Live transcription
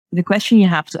the question you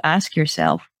have to ask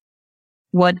yourself,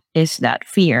 what is that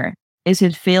fear? Is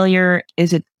it failure?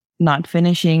 Is it not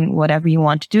finishing whatever you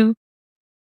want to do?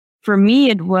 For me,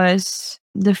 it was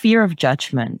the fear of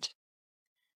judgment.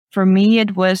 For me,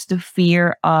 it was the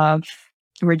fear of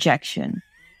rejection.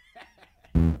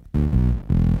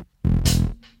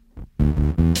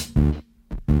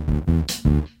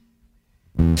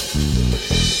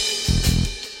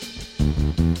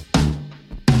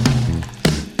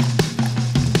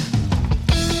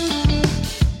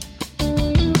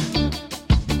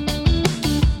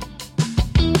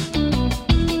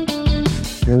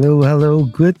 Hello, hello.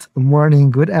 Good morning,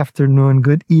 good afternoon,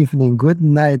 good evening, good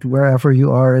night, wherever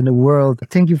you are in the world.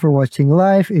 Thank you for watching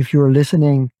live. If you're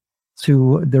listening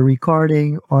to the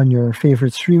recording on your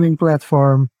favorite streaming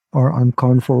platform or on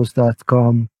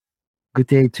Confoes.com, good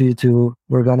day to you too.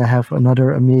 We're going to have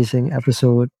another amazing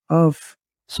episode of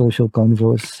Social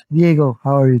Convos. Diego,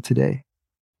 how are you today?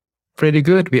 Pretty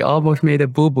good. We almost made a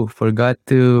boo-boo. Forgot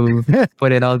to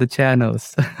put in all the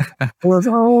channels. Well, it's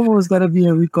almost going to be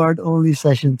a record-only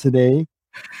session today.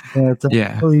 But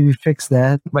Yeah. hopefully we fix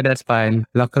that. But that's fine.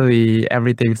 Luckily,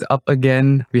 everything's up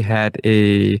again.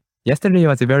 Yesterday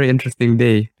was a very interesting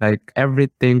day. Like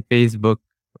everything, Facebook,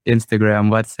 Instagram,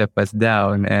 WhatsApp was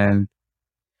down, and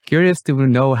curious to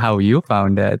know how you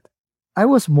found that. I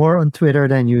was more on Twitter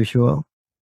than usual.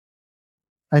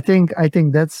 I think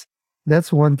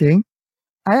that's one thing.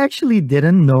 I actually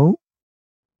didn't know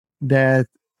that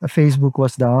Facebook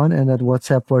was down and that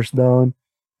WhatsApp was down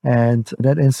and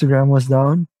that Instagram was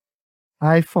down.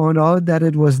 I found out that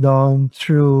it was down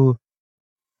through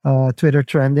Twitter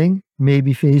trending,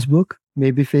 maybe Facebook.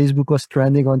 Maybe Facebook was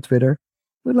trending on Twitter.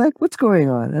 But like, what's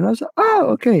going on? And I was like, oh,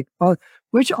 okay.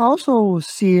 Which also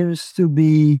seems to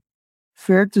be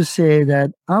fair to say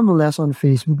that I'm less on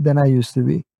Facebook than I used to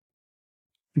be.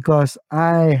 Because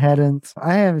I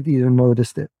haven't even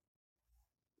noticed it.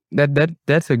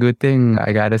 That's a good thing,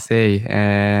 I gotta say.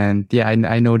 And yeah,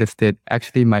 I noticed it.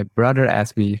 Actually, my brother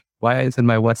asked me, why isn't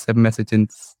my WhatsApp messaging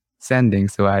sending?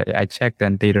 So I checked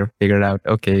and later figured out,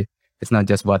 okay, it's not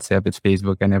just WhatsApp, it's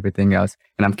Facebook and everything else.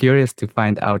 And I'm curious to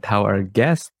find out how our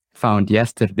guest found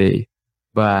yesterday.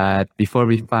 But before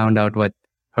we found out what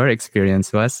her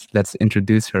experience was, let's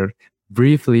introduce her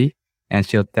briefly and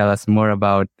she'll tell us more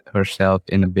about herself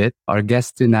in a bit. Our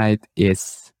guest tonight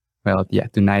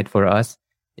tonight for us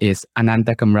is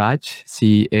Ananta Khemradj.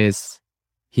 She is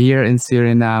here in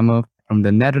Suriname from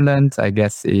the Netherlands. I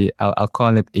guess I'll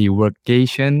call it a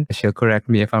workation. She'll correct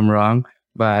me if I'm wrong.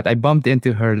 But I bumped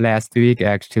into her last week,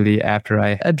 actually, after I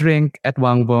had a drink at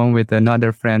Wangbong with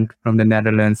another friend from the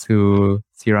Netherlands who's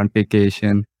here on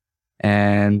vacation.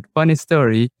 And funny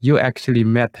story, you actually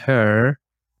met her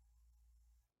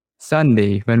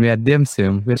Sunday when we had dim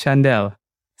sum with Chandel.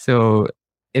 So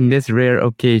in this rare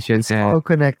occasion, it's all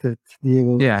connected,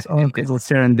 Diego. Yeah, in this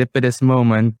serendipitous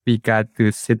moment, we got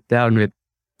to sit down with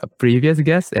a previous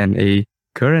guest and a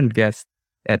current guest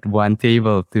at one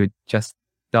table to just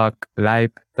talk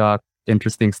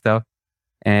interesting stuff.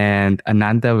 And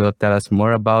Ananta will tell us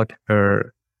more about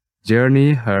her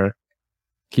journey, her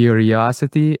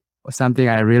curiosity. Something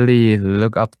I really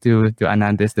look up to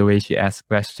Ananta is the way she asks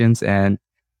questions and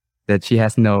that she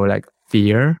has no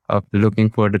fear of looking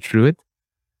for the truth.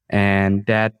 And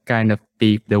that kind of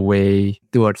paved the way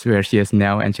towards where she is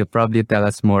now. And she'll probably tell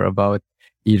us more about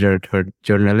either her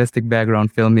journalistic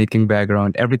background, filmmaking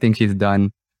background, everything she's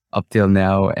done up till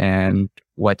now, and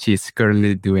what she's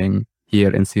currently doing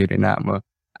here in Suriname.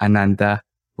 Ananta,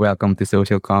 welcome to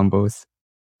Social Combos.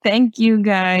 Thank you,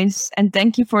 guys. And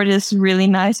thank you for this really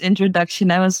nice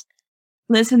introduction. I was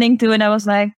listening to it. I was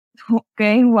like,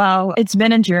 okay, wow. It's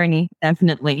been a journey,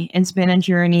 definitely. It's been a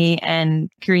journey, and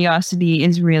curiosity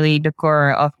is really the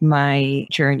core of my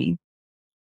journey.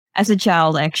 As a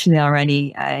child, actually,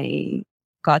 already, I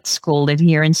got scolded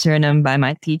here in Suriname by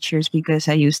my teachers because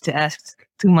I used to ask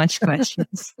too much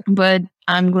questions. But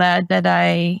I'm glad that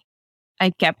I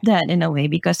kept that in a way,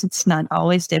 because it's not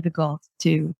always difficult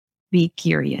to be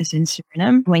curious in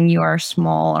Suriname when you are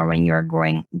small or when you are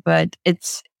growing. But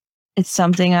it's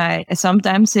something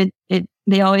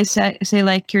they always say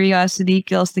like curiosity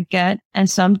kills the cat. And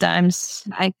sometimes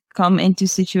I come into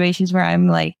situations where I'm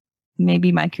like,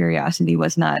 maybe my curiosity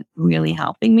was not really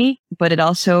helping me, but it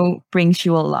also brings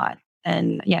you a lot.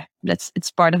 And yeah,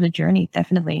 it's part of the journey,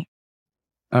 definitely.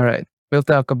 All right. We'll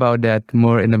talk about that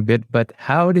more in a bit, but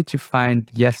how did you find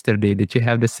yesterday? Did you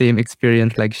have the same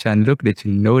experience like Jean-Luc? Did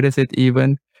you notice it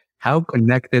even? How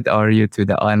connected are you to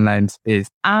the online space?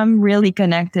 I'm really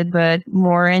connected, but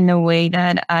more in a way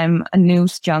that I'm a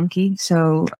news junkie.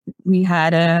 So we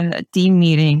had a team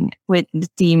meeting with the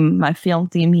team, my film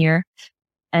team here.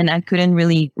 and I couldn't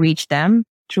really reach them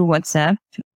through WhatsApp.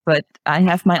 But I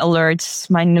have my alerts,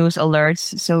 my news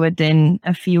alerts. So within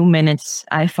a few minutes,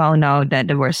 I found out that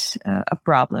there was a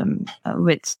problem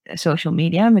with social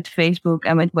media, with Facebook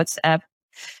and with WhatsApp.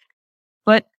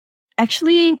 But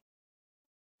actually,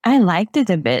 I liked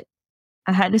it a bit.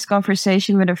 I had this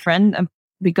conversation with a friend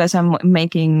because I'm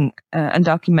making a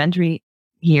documentary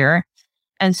here,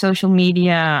 and social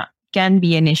media can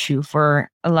be an issue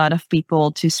for a lot of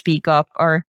people to speak up,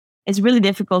 or it's really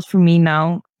difficult for me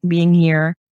now being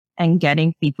here and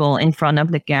getting people in front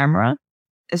of the camera,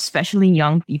 especially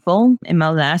young people. In my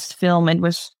last film, it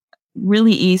was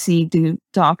really easy to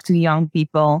talk to young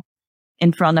people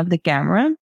in front of the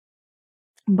camera.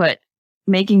 But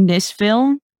making this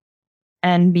film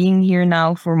and being here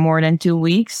now for more than 2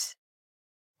 weeks,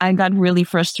 I got really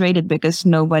frustrated because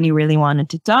nobody really wanted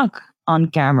to talk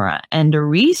on camera. And the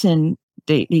reason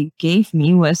they gave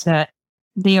me was that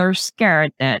they are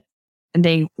scared that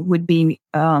they would be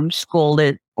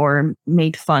scolded or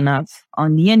made fun of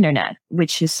on the internet,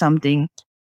 which is something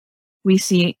we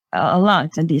see a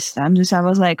lot at this time. So I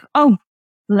was like, oh,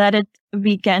 let it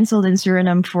be canceled in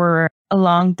Suriname for a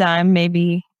long time.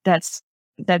 Maybe that's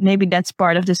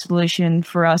part of the solution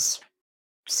for us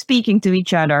speaking to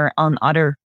each other on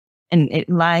other in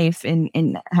live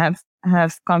and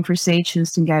have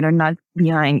conversations together, not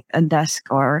behind a desk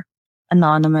or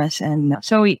anonymous. And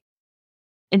so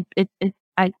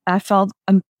I felt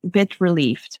a bit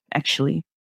relieved actually.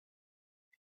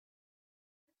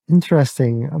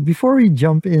 Interesting. Before we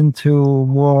jump into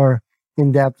more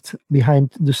in depth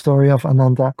behind the story of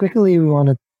Ananta, quickly we want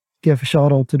to give a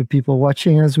shout out to the people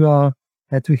watching as well.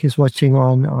 Hedwig is watching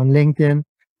on LinkedIn.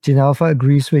 Janalfa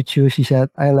agrees with you. She said,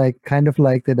 I kind of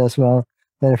liked it as well,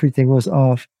 that everything was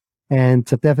off. And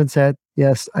Devin said,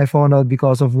 yes, I found out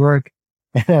because of work.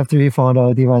 And after he found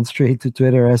out, he went straight to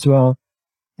Twitter as well.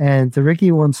 And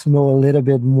Ricky wants to know a little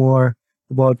bit more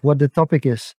about what the topic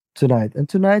is tonight. And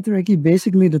tonight, Ricky,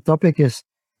 basically the topic is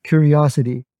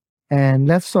curiosity. And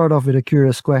let's start off with a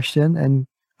curious question. And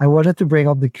I wanted to bring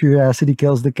up the curiosity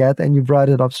kills the cat, and you brought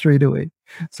it up straight away.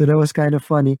 So that was kind of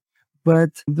funny.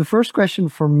 But the first question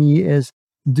for me is,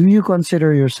 do you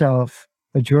consider yourself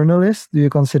a journalist? Do you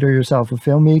consider yourself a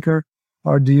filmmaker?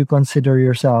 Or do you consider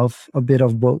yourself a bit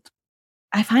of both?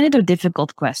 I find it a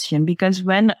difficult question because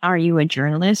when are you a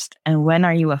journalist and when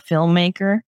are you a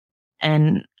filmmaker?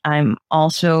 And I'm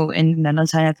also in the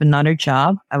Netherlands, I have another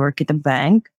job. I work at a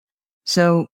bank.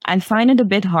 So I find it a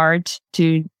bit hard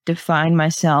to define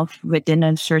myself within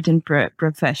a certain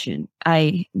profession.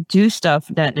 I do stuff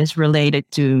that is related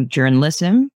to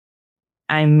journalism.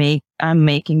 I'm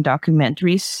making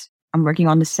documentaries. I'm working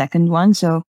on the second one.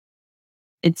 So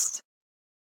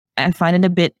I find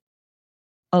it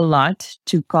a lot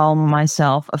to call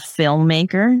myself a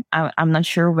filmmaker. I'm not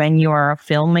sure when you are a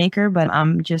filmmaker, but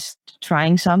I'm just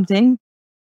trying something.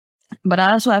 But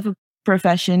I also have a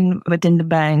profession within the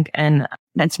bank, and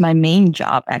that's my main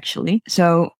job actually.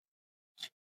 So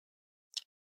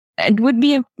it would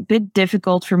be a bit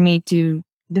difficult for me to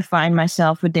define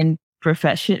myself within a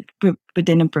profession,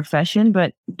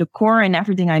 but the core in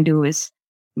everything I do is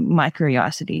my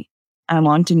curiosity. I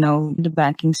want to know the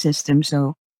banking system,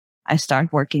 so I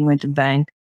start working with the bank.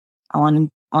 I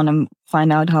want to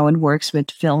find out how it works with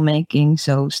filmmaking,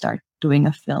 so start doing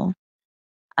a film.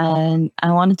 And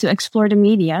I wanted to explore the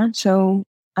media, so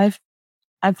I've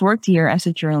worked here as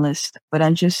a journalist, but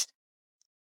I just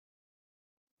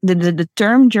the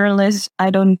term journalist, I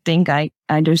don't think I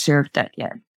deserve that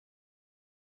yet.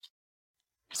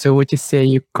 So would you say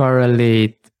you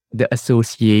correlate the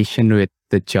association with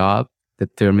the job, the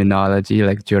terminology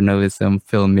like journalism,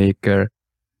 filmmaker?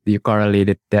 Do you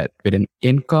correlate that with an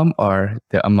income or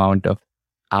the amount of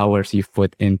hours you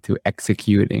put into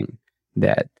executing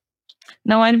that?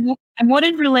 No, I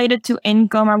wouldn't relate it to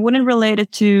income. I wouldn't relate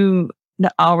it to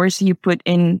the hours you put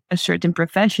in a certain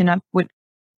profession. I would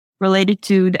relate it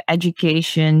to the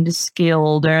education, the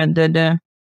skill, the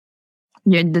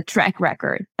track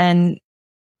record. And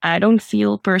I don't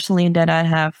feel personally that I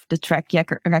have the track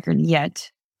record yet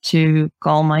to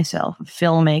call myself a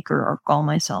filmmaker or call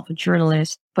myself a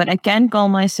journalist. But I can call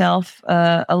myself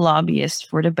a lobbyist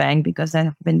for the bank because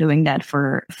I've been doing that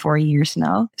for 4 years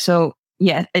now. So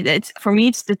yeah, it's for me,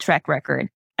 it's the track record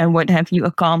and what have you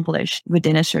accomplished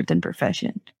within a certain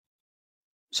profession.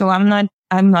 So I'm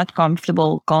not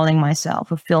comfortable calling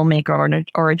myself a filmmaker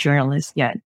or a journalist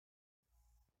yet.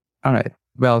 All right.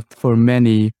 Well, for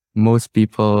many, most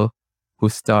people who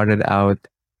started out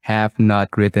have not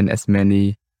written as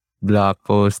many blog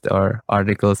posts or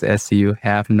articles as you,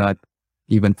 have not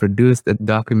even produced a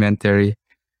documentary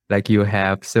like you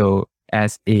have. So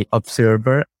as a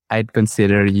observer, I'd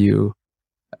consider you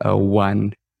a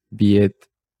one, be it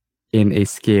in a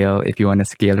scale, if you want to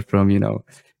scale from,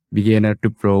 beginner to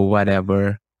pro,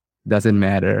 whatever, doesn't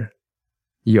matter.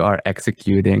 You are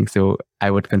executing. So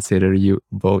I would consider you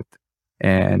both.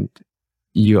 And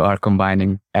you are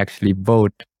combining actually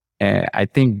both. I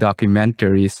think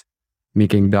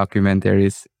making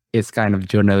documentaries is kind of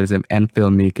journalism and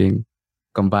filmmaking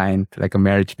combined, like a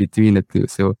marriage between the two.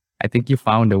 So I think you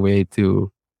found a way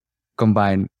to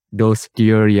combine those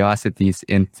curiosities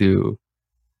into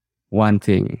one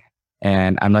thing.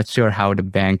 And I'm not sure how the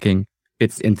banking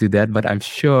fits into that, but I'm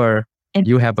sure It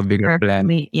you have a bigger plan.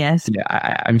 perfectly, yes.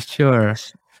 Yeah, I'm sure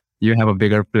you have a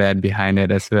bigger plan behind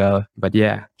it as well. But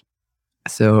yeah,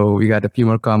 so we got a few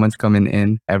more comments coming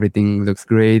in. Everything looks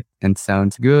great and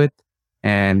sounds good.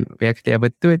 And we actually have a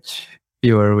Twitch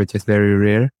viewer, which is very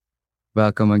rare.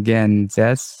 Welcome again,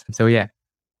 Zess. So yeah.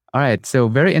 All right. So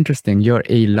very interesting. You're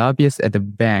a lobbyist at a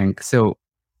bank. So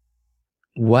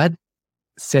what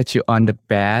set you on the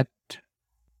path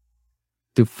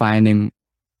to finding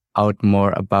out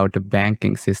more about the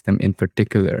banking system in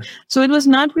particular? So it was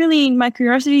not really, my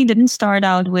curiosity didn't start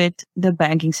out with the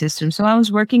banking system. So I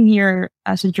was working here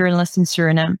as a journalist in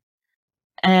Suriname,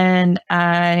 and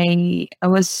I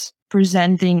was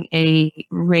presenting a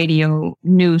radio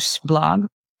news blog,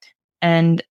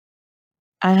 and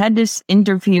I had this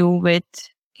interview with,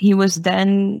 he was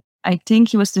then, I think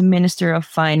he was the Minister of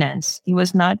Finance. He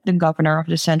was not the governor of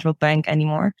the central bank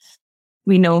anymore.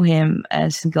 We know him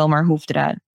as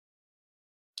Khemradj.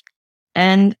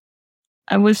 And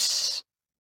I was,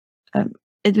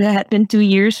 it had been 2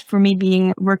 years for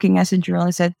me working as a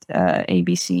journalist at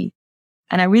ABC.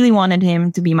 And I really wanted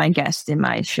him to be my guest in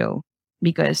my show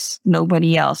because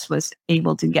nobody else was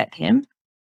able to get him.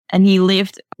 And he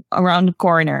lived around the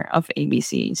corner of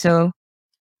ABC. So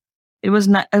it was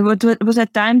not, it was a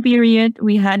time period.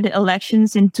 We had the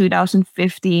elections in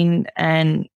 2015.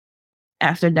 And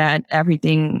after that,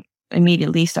 everything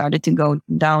immediately started to go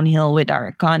downhill with our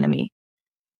economy.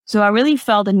 So I really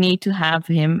felt the need to have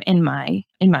him in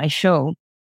my show.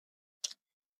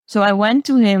 So I went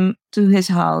to his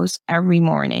house every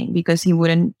morning because he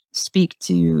wouldn't speak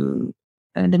to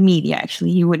the media.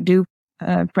 Actually, he would do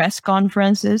press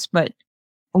conferences, but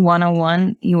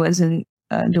one-on-one, he wasn't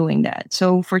doing that.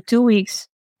 So for 2 weeks,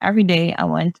 every day, I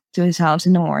went to his house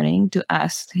in the morning to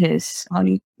ask his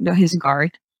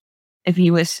guard if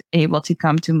he was able to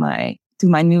come to my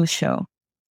news show.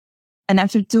 And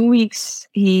after 2 weeks,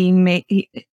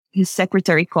 his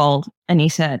secretary called and he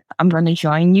said, "I'm going to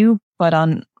join you, but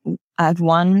I have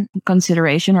one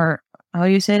consideration," or how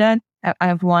do you say that? I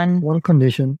have one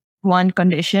condition. One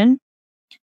condition.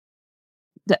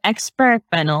 The expert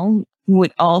panel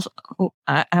would also.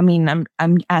 I mean,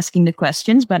 I'm asking the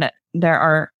questions, but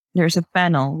there's a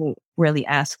panel who really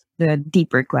asks the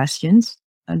deeper questions,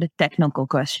 the technical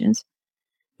questions.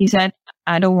 He said,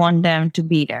 "I don't want them to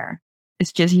be there.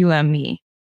 It's just you and me."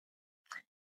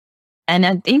 And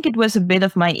I think it was a bit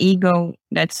of my ego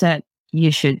that said, "You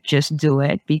should just do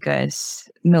it because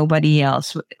nobody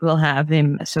else will have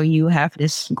him. So you have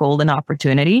this golden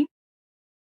opportunity."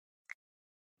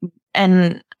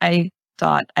 And I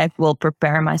thought I will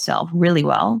prepare myself really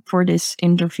well for this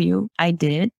interview. I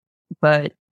did,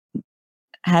 but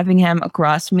having him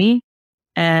across me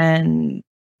and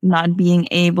not being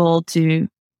able to,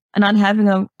 not having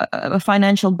a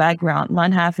financial background,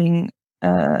 not having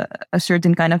a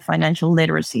certain kind of financial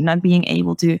literacy, not being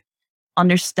able to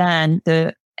understand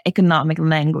the economic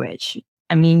language.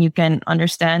 I mean, you can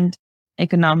understand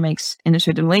economics in a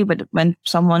certain way, but when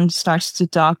someone starts to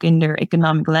talk in their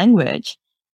economic language,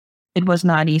 it was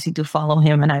not easy to follow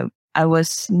him. And I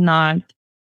was not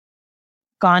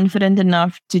confident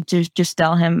enough to just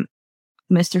tell him,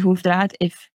 "Mr. Hoefdraad,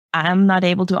 if I'm not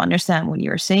able to understand what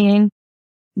you're saying,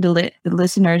 the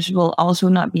listeners will also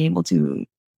not be able to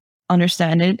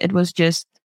understand it." It was just,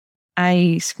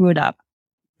 I screwed up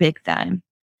big time.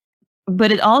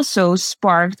 But it also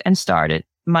sparked and started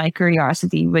my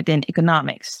curiosity within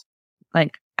economics.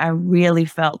 Like, I really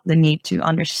felt the need to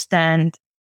understand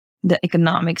the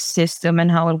economic system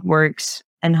and how it works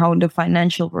and how the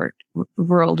financial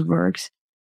world works.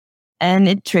 And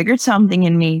it triggered something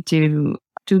in me to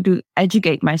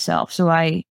educate myself. So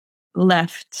I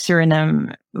left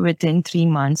Suriname within 3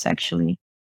 months, actually,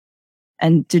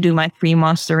 and to do my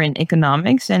pre-master in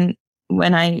economics. And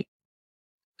when I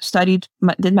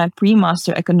did my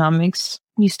pre-master economics,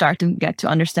 you start to get to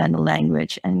understand the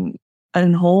language, and a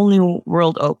whole new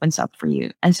world opens up for you.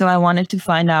 And so I wanted to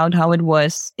find out how it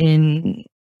was in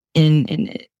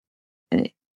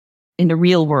in the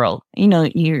real world?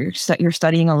 You're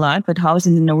studying a lot, but how is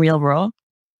it in the real world?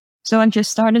 So I just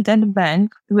started at the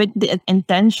bank with the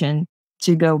intention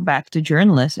to go back to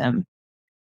journalism.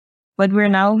 But we're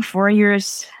now 4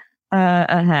 years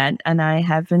ahead, and I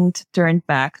haven't turned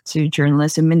back to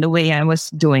journalism in the way I was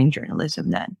doing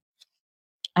journalism then.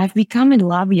 I've become a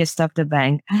lobbyist of the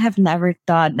bank. I have never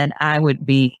thought that I would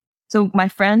be. So my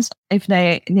friends, if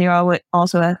they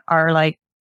also are like,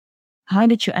 how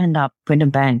did you end up with a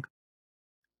bank?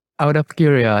 Out of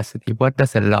curiosity, what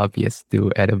does a lobbyist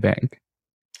do at a bank?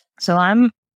 So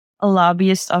I'm a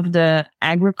lobbyist of the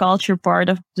agriculture part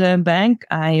of the bank.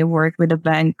 I work with a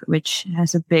bank which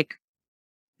has a big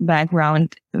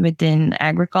background within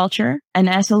agriculture. And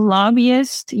as a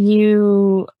lobbyist,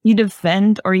 you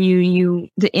defend, or you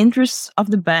the interests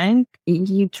of the bank.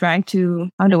 You try to,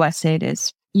 how do I say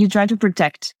this? You try to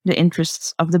protect the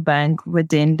interests of the bank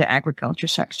within the agriculture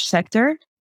sector,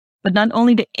 but not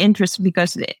only the interests,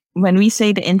 because when we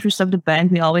say the interests of the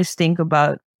bank, we always think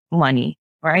about money,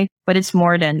 right? But it's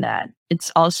more than that.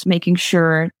 It's also making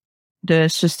sure the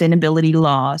sustainability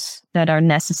laws that are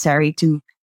necessary to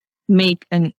make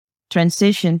a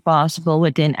transition possible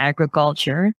within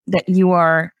agriculture, that you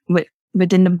are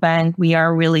within the bank, we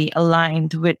are really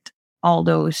aligned with all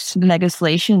those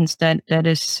legislations that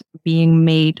is being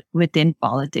made within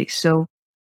politics. So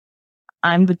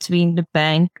I'm between the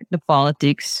bank, the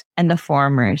politics, and the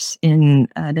farmers in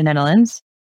the Netherlands.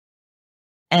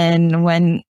 And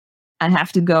when I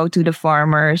have to go to the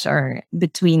farmers or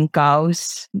between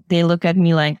cows, they look at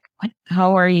me like, "What?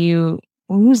 How are you?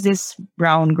 Who's this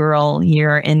brown girl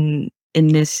here in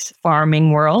this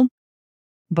farming world?"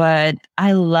 But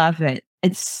I love it.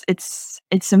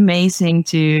 It's amazing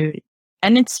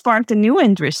and it sparked a new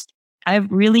interest.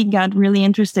 I've really got really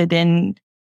interested in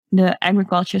the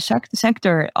agriculture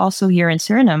sector also here in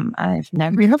Suriname. I've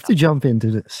never. We have to jump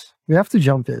into this.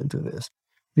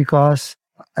 Because,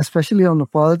 especially on the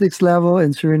politics level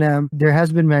in Suriname, there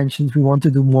has been mentions we want to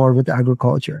do more with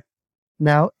agriculture.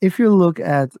 Now, if you look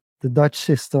at the Dutch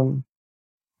system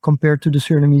compared to the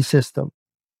Surinamese system,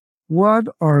 what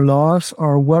are laws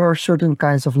or what are certain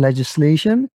kinds of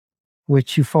legislation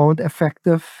which you found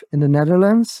effective in the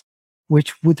Netherlands,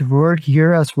 which would work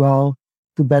here as well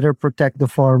to better protect the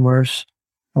farmers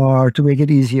or to make it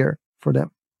easier for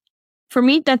them? For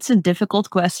me, that's a difficult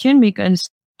question because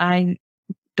I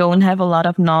don't have a lot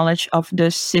of knowledge of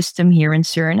the system here in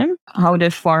Suriname, how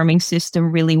the farming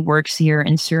system really works here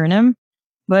in Suriname.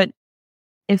 But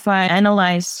if I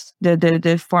analyze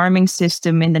the farming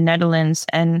system in the Netherlands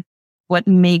and what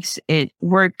makes it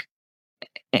work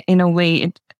in a way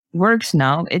it works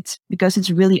now, it's because it's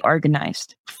really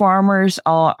organized. Farmers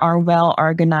are well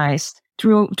organized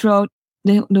throughout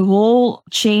the whole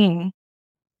chain.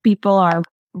 People are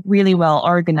really well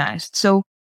organized. So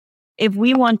if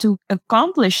we want to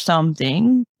accomplish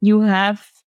something, you have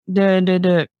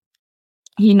the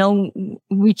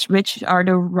which are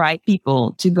the right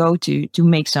people to go to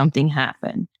make something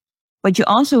happen. But you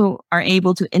also are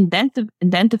able to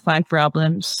identify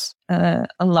problems a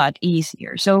lot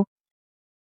easier. So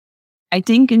I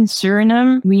think in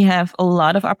Suriname, we have a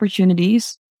lot of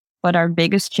opportunities, but our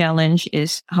biggest challenge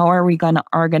is how are we going to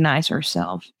organize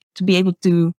ourselves to be able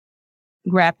to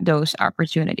grab those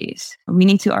opportunities. We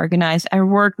need to organize and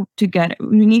work together.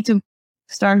 We need to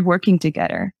start working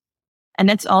together. And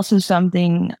that's also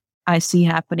something I see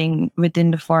happening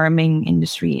within the farming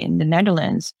industry in the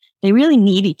Netherlands. They really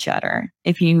need each other.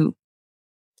 If you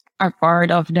are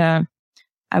part of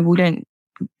I wouldn't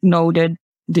know the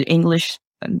English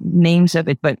names of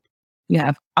it, but you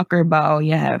have akkerbouw,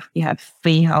 you have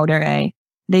veehouderij.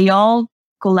 They all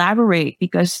collaborate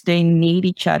because they need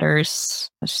each other's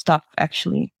stuff,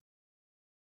 actually.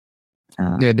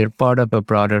 Yeah, they're part of a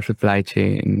broader supply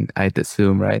chain, I'd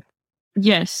assume, right?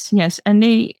 Yes, and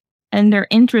their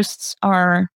interests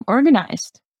are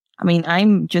organized. I mean,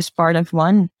 I'm just part of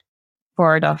one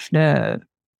part of the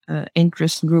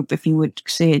interest group, if you would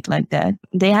say it like that.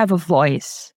 They have a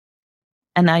voice,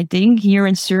 and I think here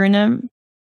in Suriname,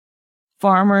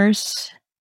 farmers,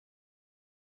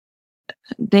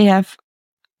 they have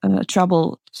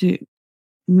trouble to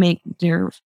make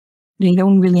they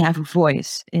don't really have a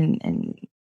voice in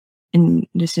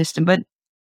the system. But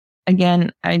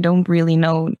again, I don't really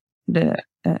know the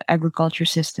agriculture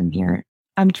system here.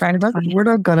 I'm trying to find We're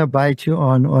not gonna bite you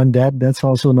on that. That's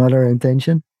also not our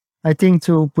intention. I think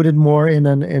to put it more in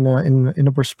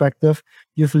a perspective,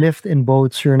 you've lived in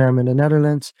both Suriname and the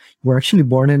Netherlands. You were actually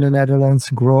born in the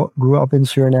Netherlands, grew up in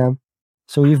Suriname.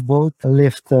 So you've both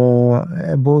lived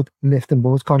in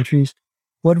both countries.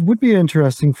 What would be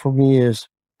interesting for me is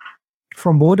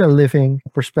from both a living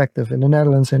perspective in the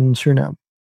Netherlands and in Suriname,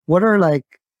 what are like,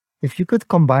 if you could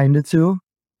combine the two,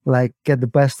 like get the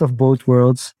best of both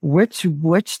worlds, which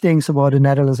things about the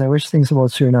Netherlands and which things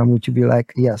about Suriname would you be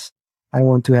like, yes, I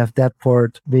want to have that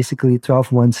for basically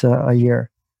 12 months a year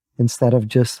instead of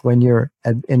just when you're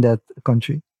in that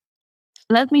country?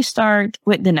 Let me start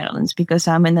with the Netherlands because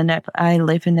I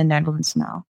live in the Netherlands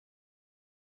now.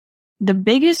 The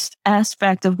biggest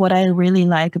aspect of what I really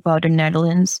like about the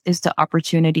Netherlands is the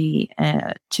opportunity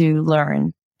to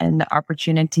learn and the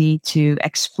opportunity to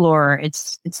explore.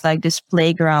 It's like this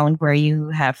playground where you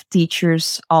have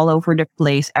teachers all over the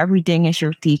place. Everything is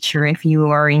your teacher. If you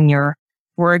are in your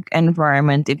work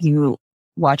environment, if you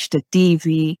watch the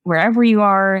TV, wherever you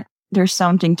are, there's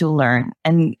something to learn.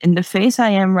 And in the phase I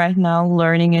am right now,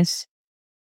 learning is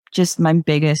just my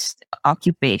biggest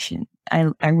occupation.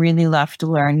 I really love to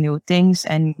learn new things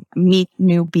and meet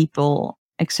new people,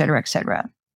 etc., etc.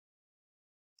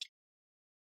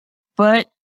 But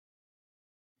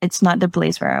it's not the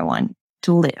place where I want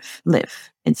to live.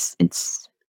 It's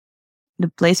the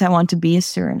place I want to be is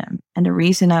Suriname. And the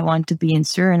reason I want to be in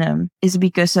Suriname is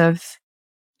because of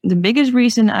the biggest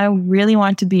reason I really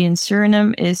want to be in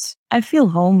Suriname is I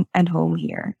feel at home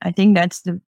here. I think that's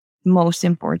the most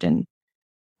important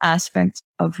aspect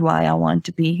of why I want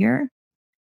to be here.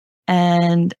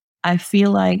 And I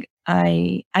feel like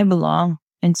I belong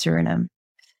in Suriname.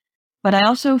 But I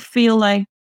also feel like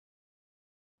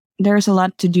there's a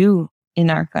lot to do in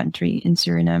our country, in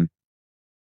Suriname.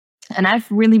 And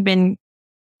I've really been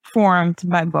formed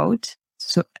by both,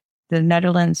 so the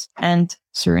Netherlands and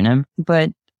Suriname.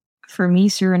 But for me,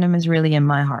 Suriname is really in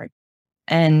my heart.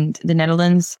 And the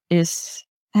Netherlands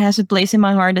has a place in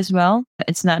my heart as well.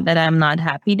 It's not that I'm not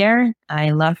happy there.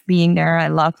 I love being there. I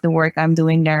love the work I'm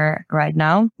doing there right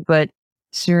now. But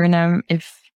Suriname,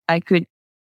 if I could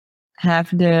have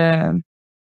the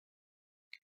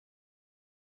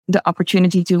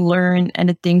opportunity to learn and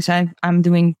the things I'm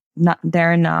doing not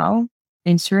there now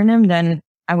in Suriname, then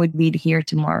I would be here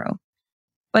tomorrow.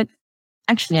 But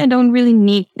actually, I don't really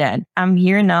need that. I'm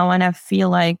here now and I feel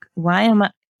like, what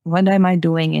am I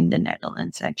doing in the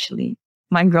Netherlands actually?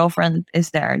 My girlfriend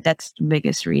is there. That's the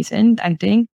biggest reason, I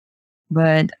think.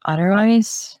 But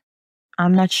otherwise,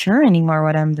 I'm not sure anymore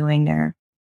what I'm doing there.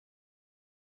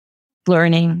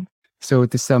 Learning. So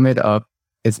to sum it up,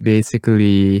 it's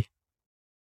basically,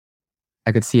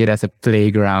 I could see it as a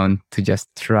playground to just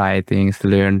try things,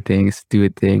 learn things, do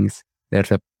things.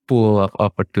 There's a pool of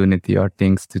opportunity or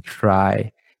things to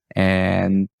try.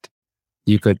 And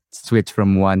you could switch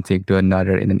from one thing to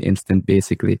another in an instant,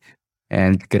 basically.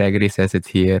 And Gregory says it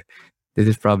here. This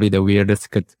is probably the weirdest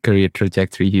career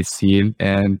trajectory he's seen.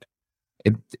 And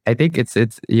I think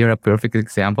you're a perfect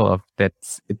example of that.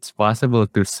 It's possible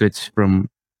to switch from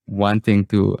one thing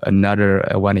to another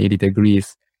 180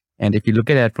 degrees. And if you look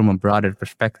at it from a broader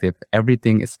perspective,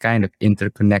 everything is kind of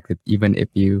interconnected, even if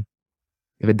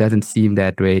it doesn't seem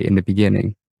that way in the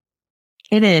beginning.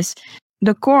 It is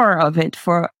the core of it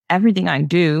for everything I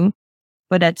do.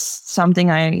 But that's something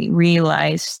I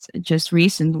realized just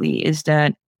recently is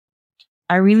that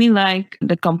I really like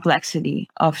the complexity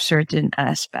of certain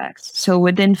aspects. So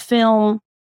within film,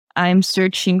 I'm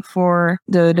searching for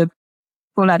the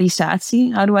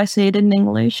polarisatie. How do I say it in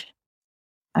English?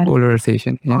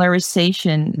 Polarization. Yeah.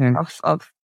 Polarization Yeah.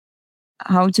 of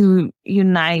how to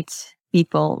unite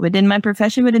people within my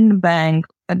profession, within the bank,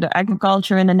 the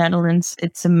agriculture in the Netherlands.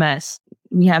 It's a mess.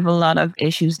 We have a lot of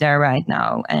issues there right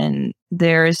now, and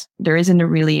there isn't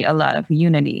really a lot of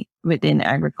unity within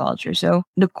agriculture. So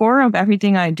the core of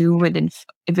everything I do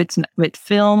if it's with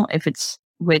film, if it's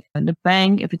with the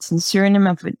bank, if it's in Suriname,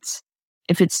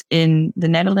 if it's in the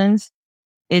Netherlands,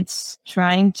 it's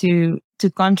trying to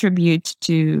contribute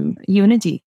to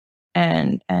unity,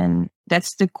 and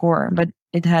that's the core. But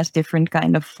it has different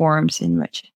kind of forms in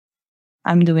which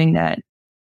I'm doing that.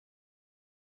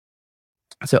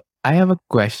 So I have a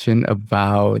question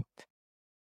about,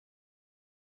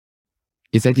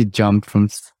 you said you jumped from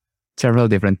several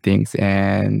different things.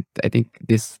 And I think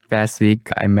this past week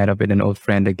I met up with an old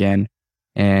friend again,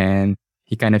 and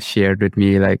he kind of shared with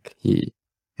me like we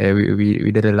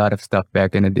did a lot of stuff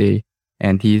back in the day,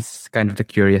 and he's kind of the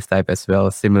curious type as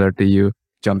well, similar to you,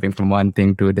 jumping from one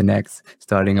thing to the next,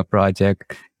 starting a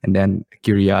project, and then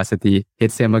curiosity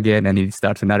hits him again and he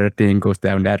starts another thing, goes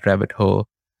down that rabbit hole.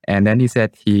 And then he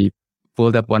said he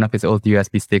pulled up one of his old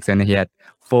USB sticks and he had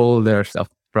folders of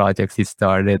projects he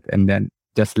started and then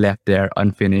just left there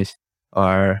unfinished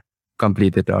or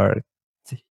completed or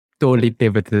totally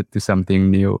pivoted to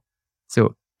something new.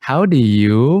 So how do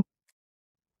you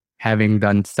having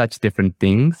done such different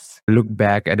things, look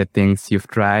back at the things you've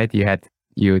tried.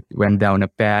 You went down a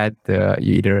path,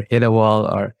 you either hit a wall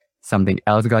or something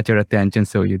else got your attention,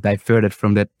 so you diverted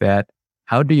from that path.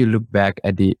 How do you look back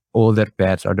at the older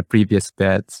paths or the previous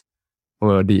paths?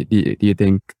 Or do you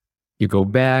think you go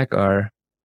back, or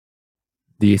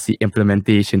do you see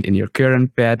implementation in your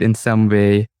current path in some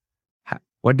way?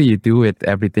 What do you do with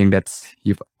everything that's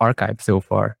you've archived so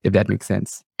far, if that makes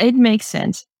sense? It makes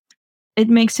sense. It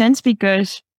makes sense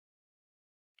because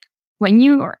when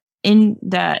you are in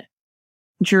that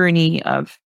journey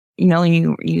of,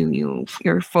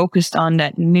 you're focused on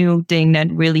that new thing that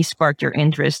really sparked your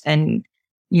interest, and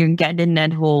you get in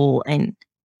that hole, and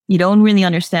you don't really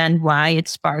understand why it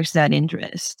sparks that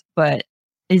interest, but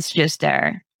it's just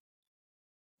there.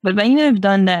 But when you have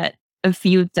done that a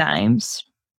few times,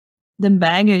 the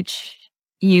baggage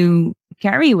you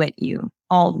carry with you,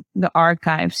 all the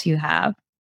archives you have,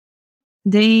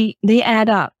 they add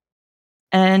up.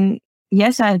 And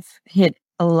yes, I've hit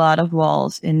a lot of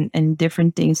walls in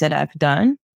different things that I've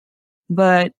done,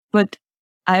 but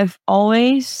I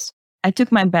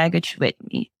took my baggage with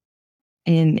me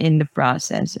in the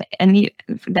process. And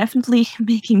definitely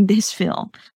making this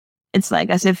film, it's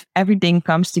like as if everything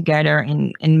comes together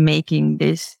in making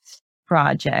this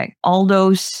project. All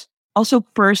those also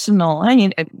personal. I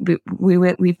mean,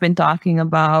 we've been talking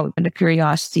about the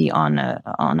curiosity on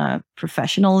a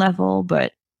professional level,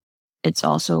 but it's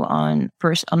also on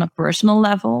a personal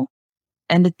level,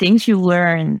 and the things you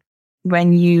learn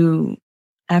when you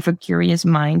have a curious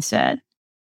mindset,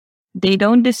 they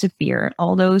don't disappear.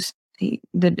 All those,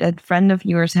 that friend of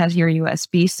yours has your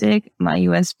USB stick. My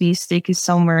USB stick is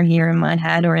somewhere here in my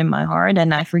head or in my heart,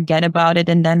 and I forget about it,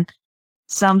 and then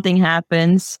something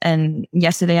happens. And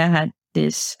yesterday I had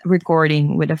this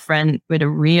recording with a friend, with a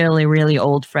really, really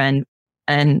old friend.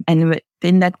 And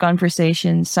within that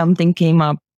conversation, something came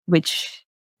up, which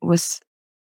was,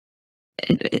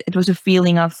 it was a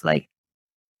feeling of like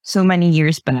so many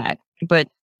years back, but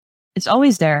it's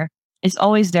always there. It's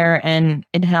always there, and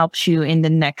it helps you in the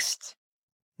next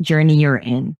journey you're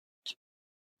in.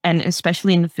 And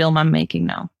especially in the film I'm making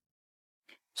now.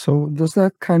 So does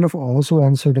that kind of also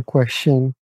answer the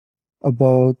question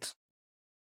about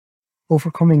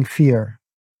overcoming fear?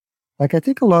 Like, I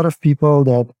think a lot of people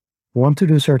that want to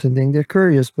do certain things, they're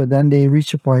curious, but then they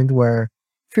reach a point where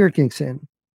fear kicks in.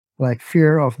 Like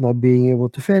fear of not being able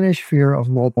to finish, fear of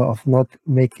not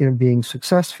making being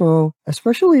successful,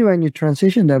 especially when you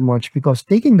transition that much, because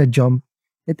taking the jump,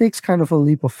 it takes kind of a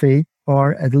leap of faith,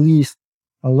 or at least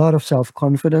a lot of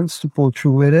self-confidence to pull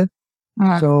through with it.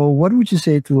 So what would you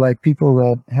say to like people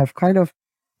that have kind of,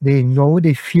 they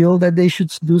feel that they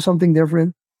should do something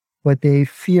different, but they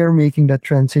fear making that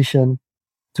transition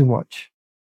too much?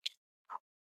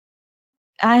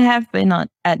 I have been at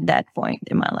that point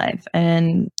in my life,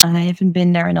 and I haven't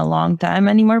been there in a long time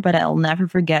anymore, but I'll never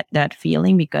forget that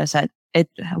feeling, because it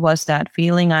was that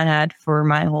feeling I had for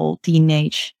my whole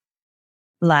teenage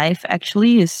life,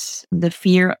 actually, is the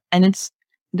fear. And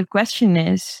the question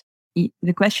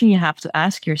you have to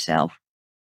ask yourself,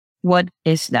 what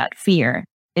is that fear?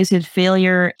 Is it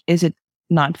failure? Is it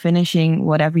not finishing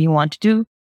whatever you want to do?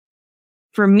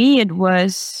 For me, it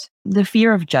was the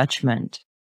fear of judgment.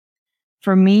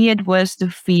 For me, it was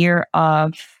the fear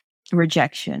of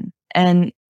rejection.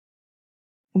 And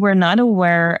we're not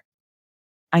aware,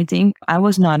 I think I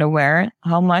was not aware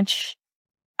how much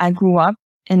I grew up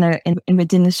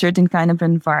within a certain kind of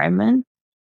environment,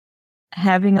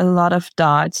 having a lot of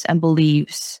thoughts and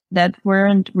beliefs that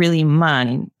weren't really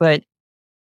mine. But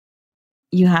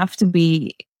you have to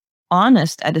be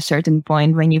honest at a certain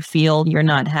point when you feel you're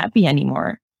not happy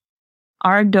anymore.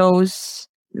 Are those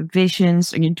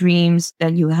visions or your dreams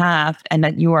that you have and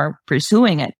that you are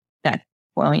pursuing at that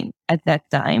point, at that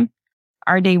time,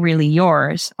 are they really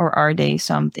yours, or are they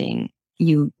something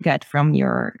you get from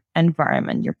your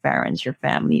environment, your parents, your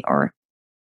family, or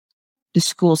the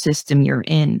school system you're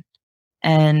in?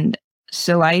 And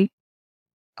so I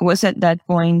was at that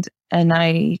point, and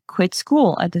I quit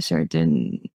school at a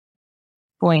certain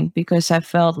point because I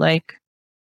felt like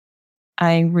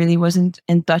I really wasn't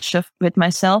in touch with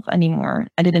myself anymore.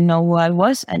 I didn't know who I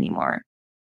was anymore.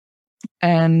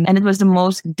 And it was the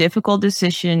most difficult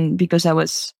decision because I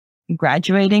was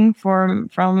graduating from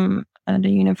the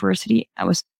university. I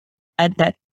was at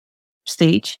that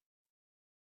stage,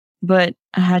 but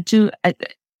I had to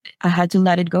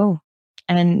let it go.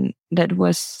 And that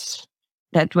was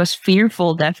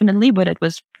fearful, definitely, but it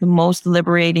was the most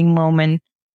liberating moment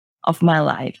of my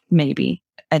life, maybe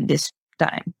at this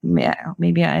time. Yeah,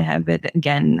 maybe I have it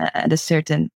again at a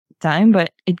certain time,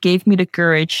 but it gave me the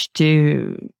courage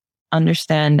to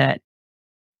understand that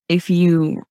if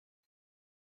you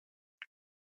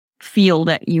feel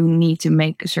that you need to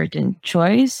make a certain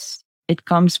choice, it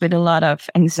comes with a lot of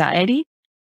anxiety,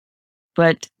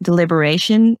 but the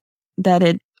liberation that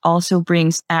it also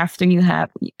brings after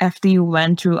you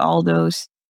went through all those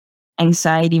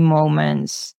anxiety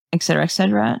moments, etc.,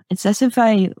 etc. It's as if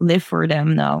I live for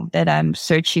them now, that I'm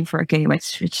searching for, okay,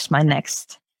 what's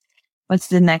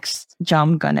the next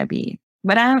jump gonna be?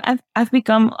 But I've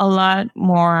become a lot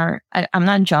more. I'm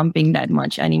not jumping that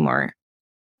much anymore.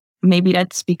 Maybe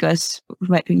that's because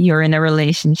you're in a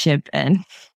relationship and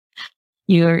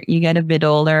you get a bit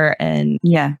older, and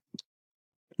yeah,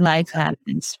 life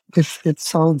happens. It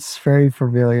sounds very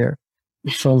familiar.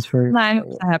 It sounds very Life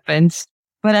familiar. happens.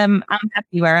 But I'm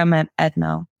happy where I'm at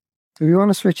now. So we want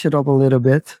to switch it up a little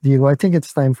bit, Diego. I think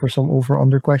it's time for some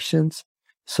over/under questions.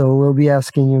 So we'll be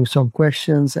asking you some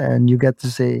questions, and you get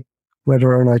to say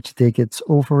whether or not you think it's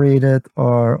overrated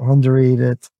or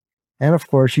underrated. And of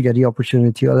course, you get the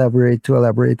opportunity to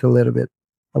elaborate a little bit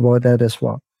about that as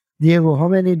well. Diego, how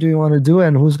many do you want to do,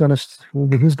 and who's gonna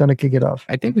kick it off?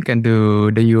 I think we can do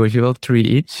the usual 3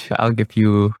 each. I'll give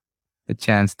you a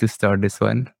chance to start this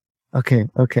one. Okay.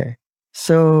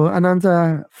 So,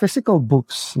 Ananta, physical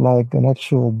books, like an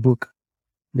actual book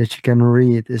that you can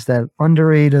read, is that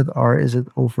underrated or is it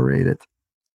overrated?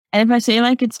 And if I say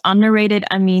like it's underrated,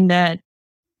 I mean that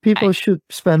People should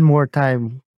spend more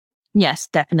time. yes,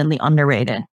 definitely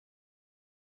underrated.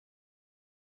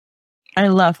 I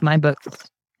love my books.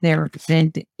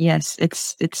 Yes,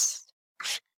 it's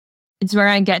where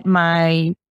I get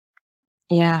my,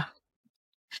 yeah,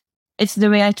 it's the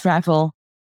way I travel.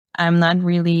 I'm not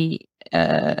really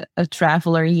a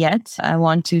traveler yet. I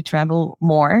want to travel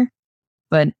more.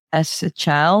 But as a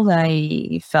child,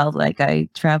 I felt like I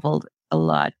traveled a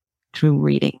lot through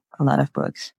reading a lot of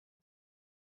books.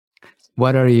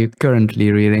 What are you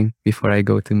currently reading before I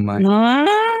go to mine?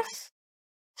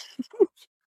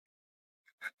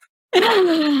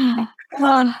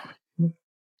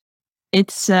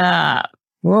 It's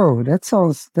Whoa,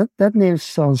 that name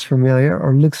sounds familiar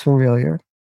or looks familiar.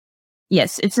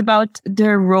 yes, it's about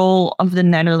the role of the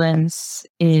Netherlands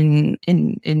in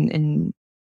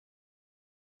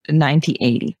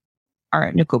 1980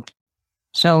 or the coup.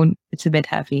 So it's a bit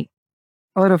heavy.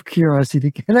 Out of curiosity,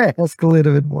 can I ask a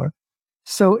little bit more?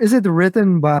 So, is it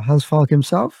written by Hans Falk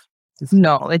himself?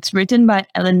 No, it's written by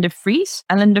Ellen de Vries.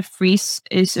 Ellen de Vries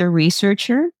is a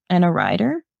researcher and a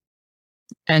writer,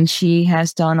 and she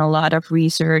has done a lot of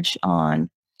research on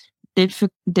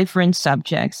different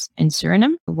subjects in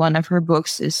Suriname. One of her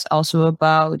books is also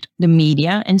about the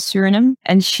media in Suriname,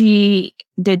 and she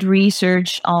did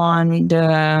research on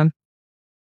the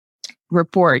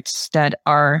reports that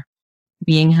are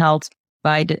being held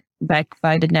by the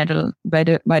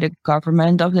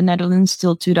government of the Netherlands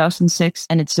till 2006,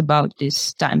 and it's about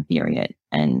this time period.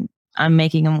 And I'm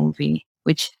making a movie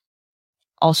which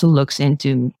also looks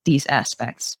into these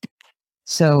aspects.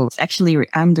 So it's actually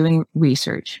I'm doing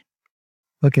research.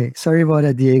 Okay, sorry about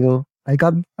that, Diego. I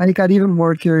got even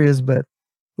more curious, but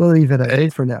we'll leave it at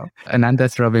it for now.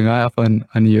 Ananta's rubbing off on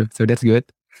you, so that's good.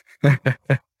 All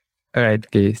right,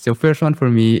 okay. So first one for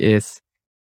me is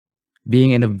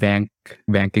being in a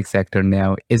banking sector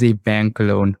now. Is a bank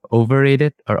loan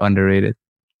overrated or underrated?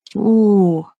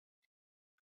 Ooh,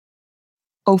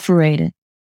 overrated.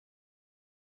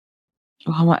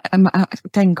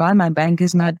 Thank God my bank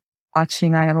is not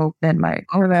watching. I hope that my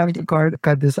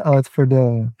cut this out for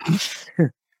the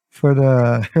for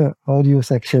the audio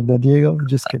section, Diego.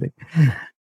 Just kidding.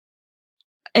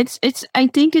 It's I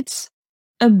think it's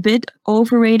a bit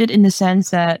overrated in the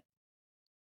sense that,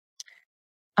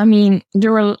 I mean,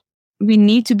 we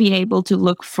need to be able to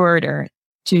look further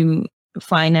to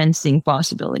financing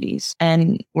possibilities.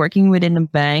 And working within a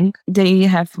bank, they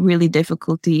have really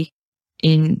difficulty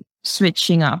in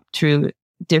switching up through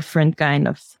different kind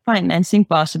of financing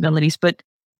possibilities. But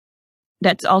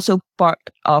that's also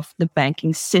part of the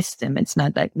banking system. It's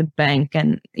not like the bank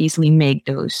can easily make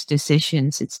those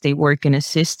decisions. They work in a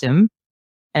system.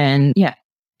 And yeah,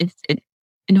 it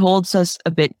holds us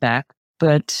a bit back.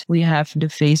 But we have the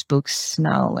Facebooks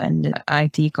now and the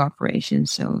IT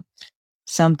corporations. So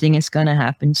something is going to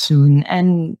happen soon.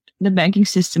 And the banking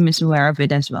system is aware of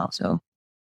it as well. So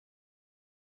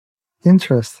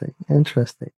interesting.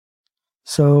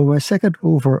 So my second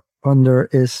over/under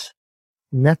is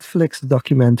Netflix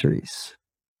documentaries.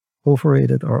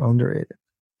 Overrated or underrated?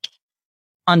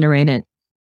 Underrated.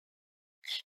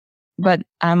 But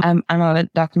I'm a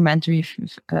documentary.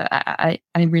 I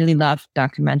really love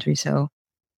documentary, so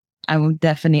I would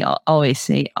definitely always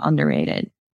say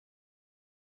underrated.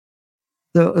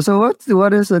 So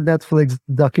what is a Netflix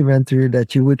documentary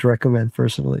that you would recommend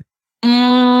personally?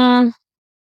 Mm,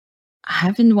 I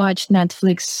haven't watched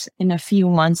Netflix in a few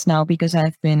months now because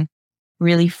I've been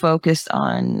really focused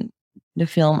on the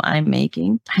film I'm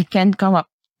making. I can't come up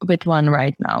with one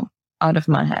right now out of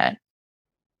my head.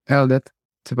 Well,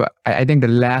 I think the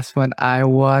last one I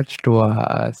watched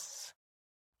was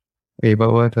wait,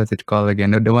 what was it called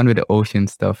again? The one with the ocean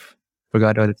stuff.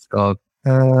 Forgot what it's called.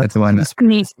 That's the one.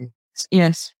 Seaspiracy.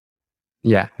 Yes.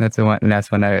 Yeah, that's the one.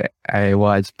 Last one I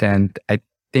watched, and I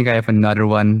think I have another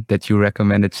one that you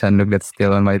recommended, Shanuk, that's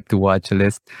still on my to watch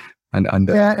list. On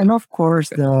the Yeah, and of course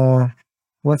the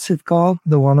what's it called?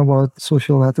 The one about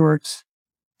social networks.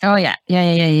 Oh yeah.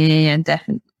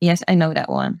 Definitely. Yes, I know that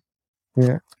one.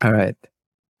 Yeah. all right,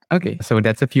 okay. So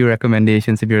that's a few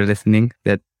recommendations if you're listening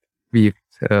that we've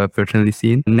personally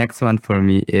seen. Next one for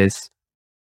me is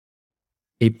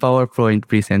a PowerPoint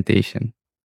presentation.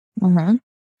 Mhm.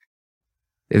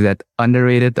 Is that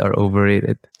underrated or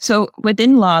overrated? So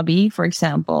within Lobby, for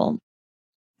example,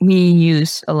 we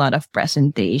use a lot of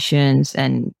presentations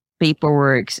and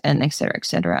paperworks and et cetera, et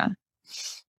cetera.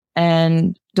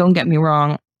 And don't get me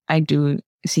wrong, I do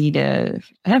see the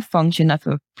have function of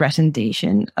a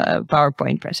presentation, a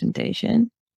PowerPoint presentation.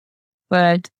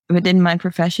 But within my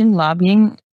profession,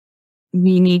 lobbying,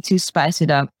 we need to spice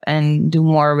it up and do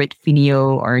more with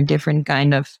video or different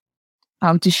kind of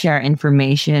how to share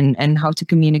information and how to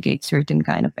communicate certain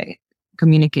kind of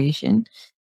communication.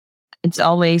 It's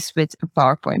always with a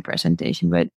PowerPoint presentation,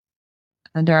 but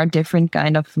there are different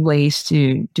kind of ways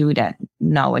to do that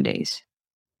nowadays.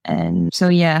 And so,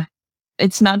 yeah,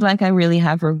 it's not like I really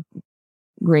have a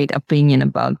great opinion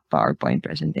about PowerPoint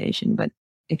presentation, but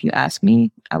if you ask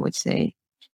me, I would say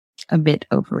a bit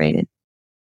overrated.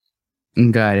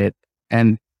 Got it.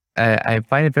 And I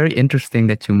find it very interesting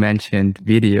that you mentioned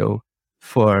video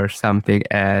for something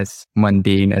as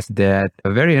mundane as that.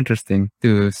 Very interesting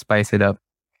to spice it up.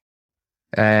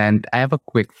 And I have a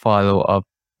quick follow up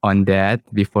on that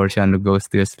before Shanu goes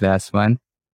to his last one.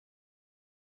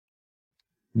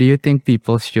 Do you think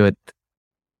people should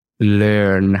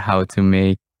learn how to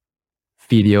make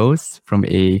videos from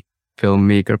a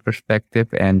filmmaker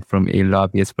perspective and from a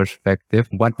lobbyist perspective?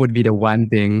 What would be the one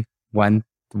thing, one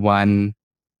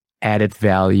added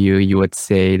value you would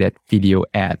say that video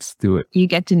adds to it? You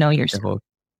get to know yourself.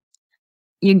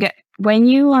 You get when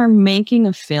you are making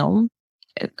a film,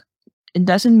 it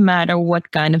doesn't matter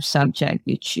what kind of subject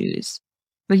you choose,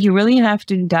 but you really have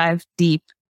to dive deep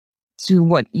to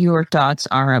what your thoughts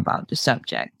are about the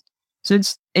subject. So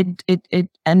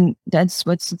and that's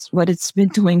what it's been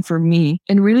doing for me.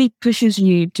 It really pushes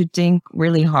you to think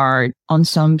really hard on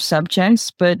some subjects,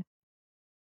 but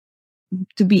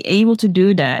to be able to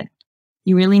do that,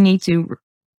 you really need to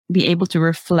be able to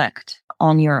reflect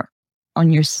on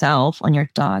yourself, on your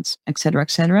thoughts, etc.,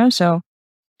 etc. So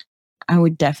I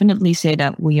would definitely say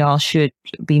that we all should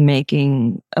be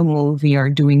making a movie or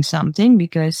doing something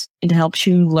because it helps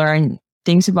you learn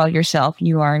things about yourself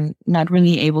you are not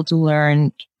really able to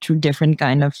learn through different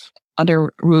kind of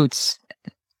other routes.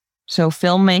 So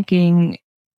filmmaking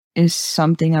is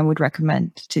something I would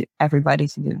recommend to everybody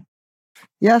to do.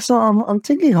 Yeah, so I'm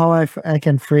thinking how I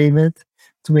can frame it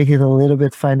to make it a little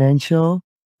bit financial,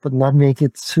 but not make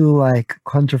it too like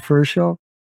controversial.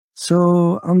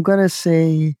 So I'm gonna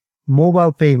say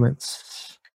mobile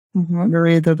payments,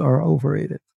 underrated or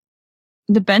overrated.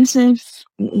 Depends if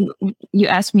you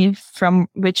ask me from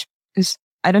which, because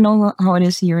I don't know how it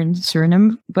is here in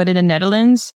Suriname, but in the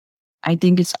Netherlands, I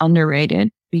think it's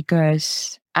underrated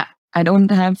because I don't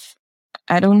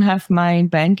have my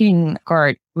banking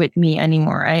card with me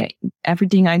anymore.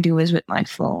 Everything I do is with my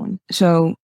phone.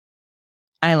 So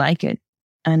I like it.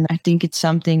 And I think it's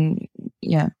something,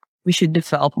 yeah, we should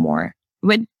develop more.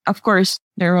 With, of course,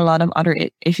 there are a lot of other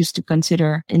issues to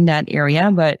consider in that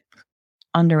area, but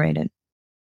underrated.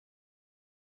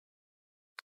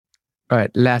 All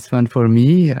right, last one for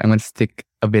me. I'm going to stick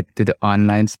a bit to the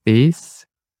online space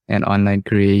and online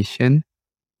creation.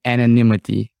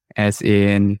 Anonymity, as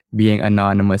in being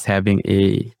anonymous, having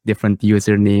a different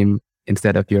username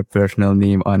instead of your personal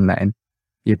name online.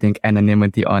 You think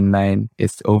anonymity online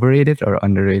is overrated or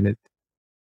underrated?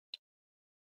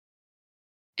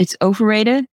 It's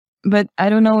overrated, but I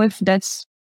don't know if that's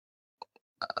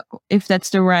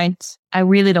the right. I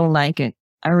really don't like it.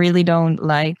 I really don't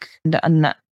like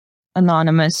the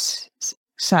anonymous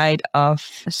side of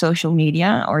social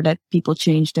media, or that people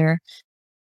change their,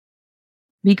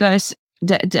 because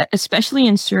especially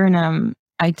in Suriname,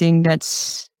 I think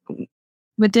that's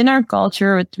within our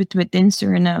culture, within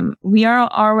Suriname, we are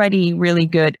already really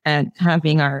good at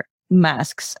having our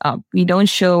masks up. We don't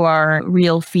show our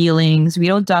real feelings. We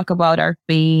don't talk about our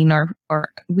pain, or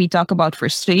we talk about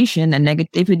frustration and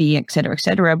negativity, et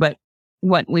cetera. But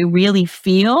what we really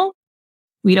feel,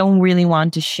 we don't really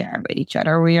want to share with each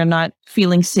other. We are not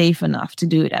feeling safe enough to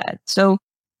do that. So,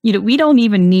 we don't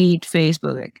even need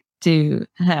Facebook to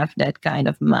have that kind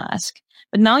of mask.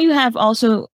 But now you have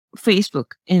also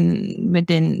Facebook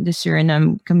within the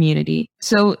Suriname community.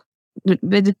 So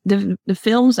the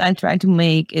films I try to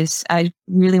make is I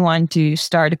really want to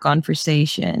start a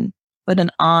conversation, but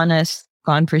an honest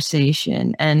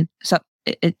conversation, and so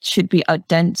it should be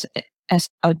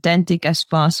authentic as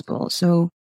possible. So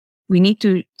we need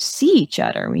to see each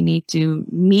other. We need to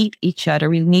meet each other.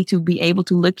 We need to be able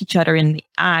to look each other in the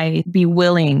eye, be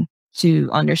willing to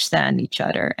understand each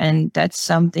other. And that's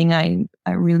something I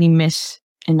really miss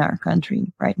in our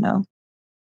country right now.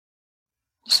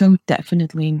 So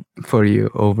definitely For you,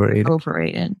 overrated.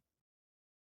 overrated.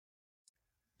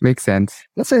 Makes sense.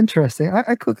 That's interesting.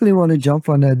 I quickly want to jump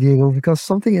on that, Diego, because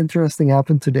something interesting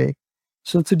happened today.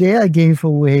 So today I gave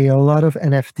away a lot of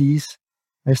NFTs.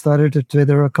 I started a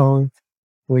Twitter account,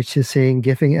 which is saying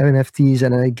giving NFTs,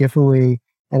 and I give away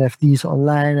NFTs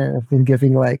online. And I've been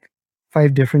giving like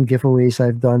 5 different giveaways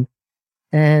I've done.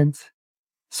 And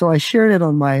so I shared it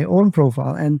on my own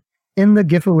profile. And in the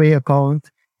giveaway account,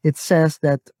 it says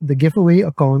that the giveaway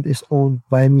account is owned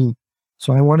by me.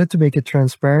 So I wanted to make it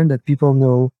transparent that people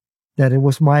know that it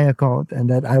was my account and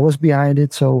that I was behind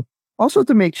it. So also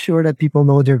to make sure that people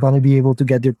know they're going to be able to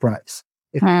get their prize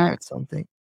if they get something.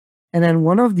 And then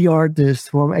one of the artists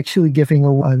who I'm actually giving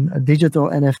a digital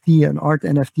NFT, an art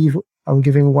NFT, I'm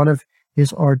giving one of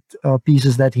his art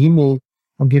pieces that he made.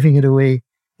 I'm giving it away.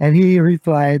 And he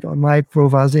replied on my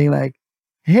profile saying like,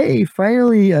 hey,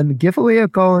 finally a giveaway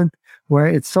account where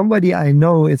it's somebody I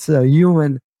know. It's a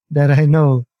human that I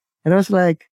know. And I was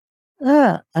like,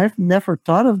 I've never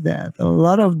thought of that. A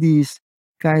lot of these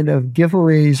kind of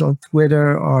giveaways on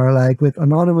Twitter are like with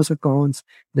anonymous accounts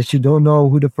that you don't know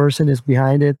who the person is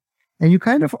behind it. And you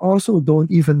kind of also don't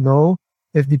even know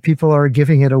if the people are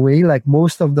giving it away. Like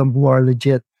most of them who are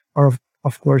legit are,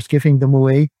 of course, giving them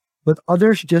away. But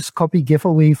others just copy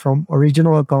giveaway from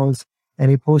original accounts and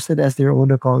they post it as their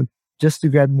own account just to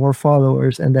get more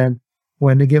followers. And then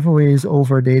when the giveaway is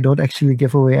over, they don't actually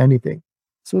give away anything.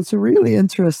 So it's a really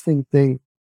interesting thing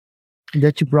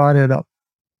that you brought it up.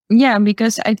 Yeah,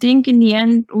 because I think in the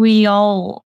end, we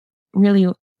all really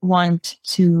want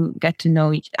to get to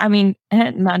know each. I mean,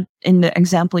 not in the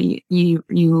example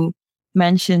you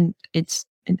mentioned. It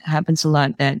happens a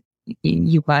lot that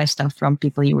you buy stuff from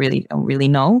people you really don't really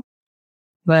know.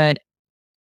 But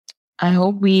I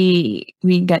hope we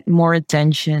get more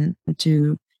attention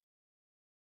to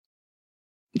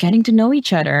getting to know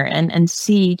each other and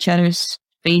see each other's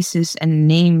faces and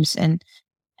names, and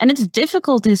it's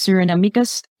difficult in Suriname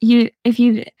because if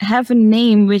you have a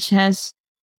name which has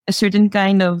a certain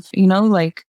kind of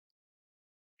like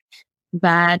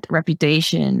bad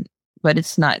reputation, but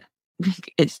it's not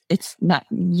it's not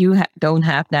don't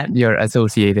have that. You're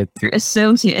associated to.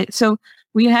 Associate. So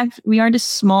we are this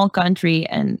small country,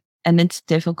 and it's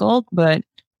difficult. But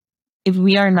if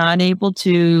we are not able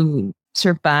to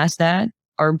surpass that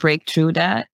or break through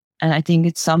that, and I think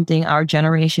it's something our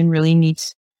generation really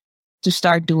needs to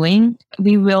start doing,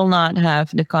 we will not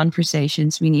have the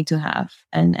conversations we need to have.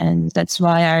 And that's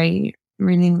why I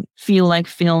really feel like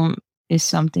film is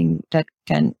something that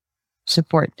can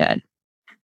support that.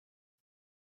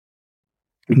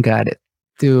 Got it.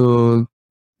 To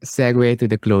segue to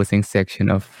the closing section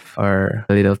of our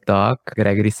little talk,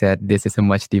 Gregory said this is a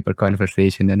much deeper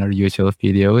conversation than our usual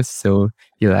videos, so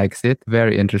he likes it.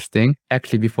 Very interesting.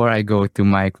 Actually, before I go to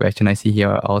my question, I see here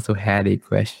I also had a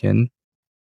question.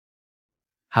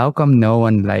 How come no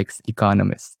one likes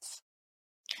economists?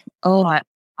 Oh,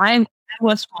 I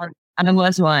was one. I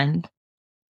was one.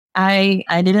 I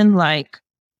didn't like.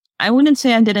 I wouldn't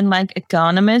say I didn't like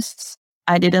economists.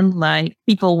 I didn't like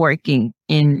people working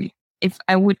in. If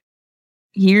I would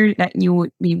hear that you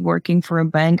would be working for a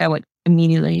bank, I would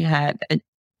immediately have a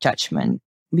judgment,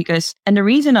 because, and the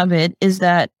reason of it is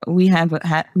that we have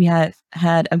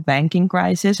had a banking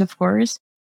crisis, of course.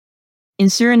 In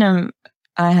Suriname,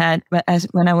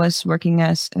 when I was working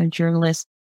as a journalist,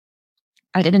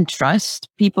 I didn't trust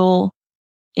people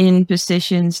in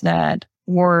positions that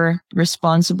were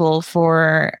responsible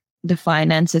for the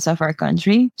finances of our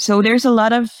country. So there's a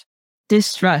lot of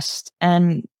distrust,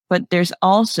 but there's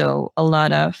also a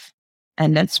lot of,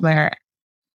 and that's where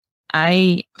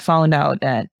I found out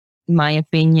that my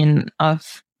opinion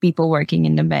of people working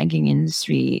in the banking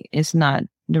industry is not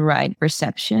the right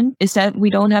perception is that we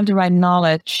don't have the right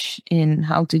knowledge in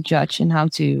how to judge and how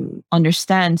to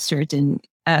understand certain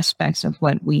aspects of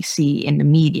what we see in the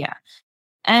media.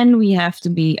 And we have to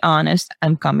be honest.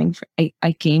 I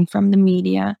came from the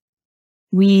media.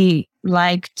 We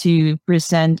like to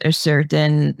present a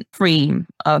certain frame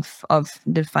of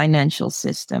the financial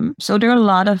system. So there are a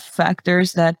lot of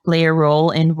factors that play a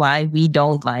role in why we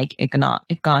don't like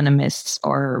economists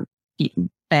or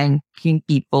banking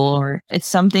people, or it's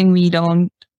something we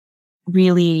don't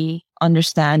really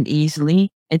understand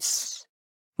easily. It's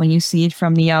when you see it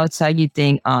from the outside, you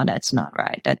think, oh, that's not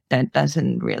right. That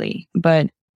doesn't really.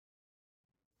 But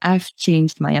I've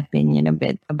changed my opinion a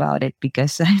bit about it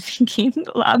because I became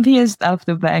the lobbyist of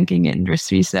the banking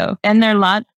industry. So, and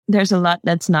there's a lot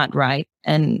that's not right.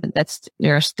 And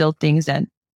there are still things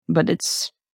but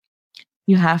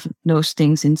you have those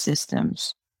things in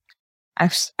systems.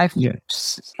 I've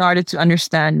started to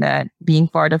understand that being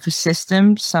part of a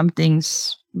system, some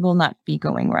things will not be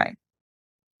going right.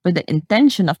 But the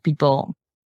intention of people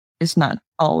is not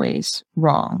always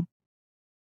wrong.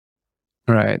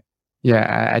 Right.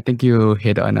 Yeah, I think you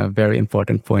hit on a very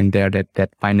important point there that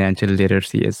financial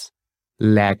literacy is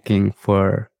lacking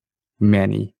for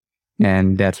many.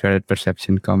 And that's where the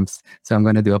perception comes. So I'm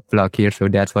going to do a plug here. So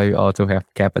that's why we also have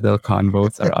Capital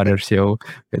Confoes, our other show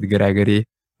with Gregory,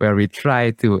 where we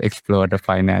try to explore the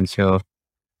financial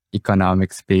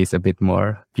economic space a bit more.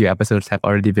 A few episodes have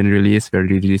already been released. We're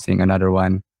releasing another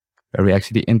one where we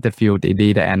actually interviewed a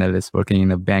data analyst working in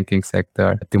the banking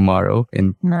sector tomorrow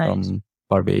from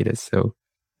Barbados. So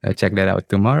check that out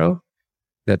tomorrow.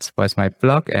 That was my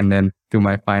plug. And then to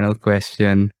my final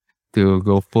question, to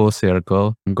go full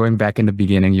circle, going back in the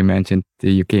beginning, you mentioned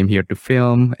that you came here to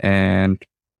film and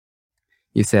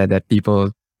you said that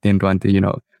people didn't want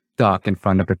to, talk in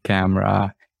front of the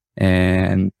camera,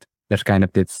 and there's kind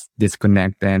of this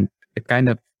disconnect. And it kind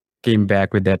of came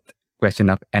back with that question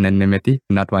of anonymity,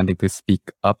 not wanting to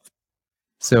speak up.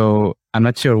 So I'm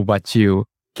not sure what you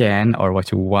can or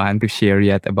what you want to share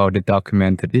yet about the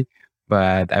documentary,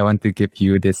 but I want to give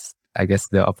you this, I guess,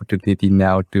 the opportunity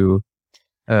now to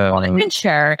I can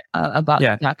share about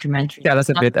the documentary. Tell us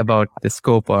a bit about the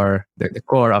scope or the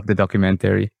core of the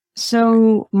documentary.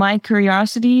 So my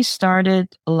curiosity started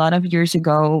a lot of years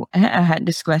ago. I had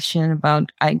this question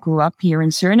about, I grew up here in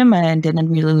Suriname and didn't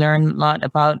really learn a lot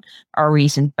about our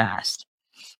recent past.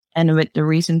 And with the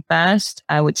recent past,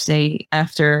 I would say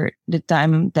after the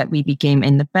time that we became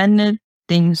independent,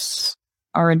 things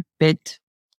are a bit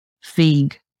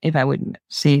vague, if I would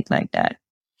say it like that.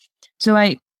 So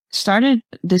I started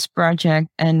this project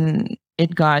and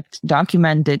it got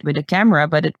documented with a camera,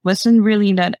 but it wasn't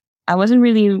really that I wasn't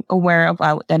really aware of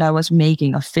that I was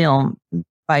making a film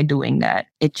by doing that.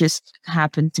 It just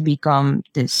happened to become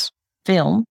this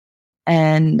film.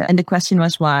 And the question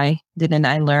was, why didn't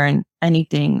I learn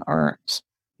anything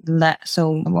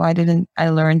so why didn't I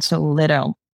learn so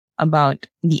little about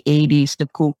the 80s, the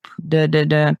coup,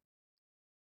 the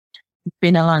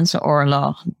Pinalansa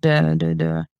Orlo,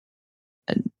 the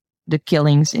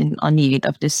killings on the 8th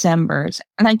of December,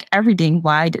 like everything.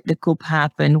 Why did the coup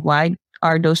happen? Why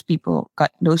are those people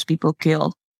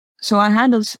killed? So I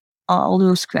had all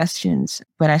those questions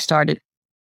when I started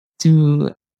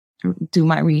to do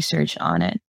my research on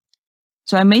it.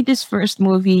 So I made this first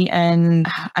movie and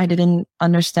I didn't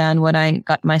understand what I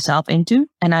got myself into,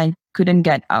 and I couldn't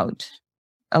get out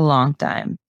a long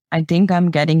time. I think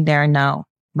I'm getting there now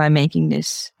by making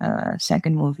this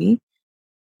second movie,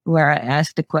 where I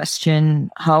asked the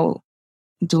question, how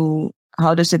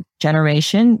does a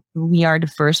generation, we are the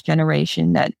first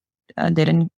generation that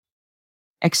didn't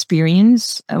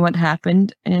experience what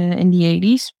happened in the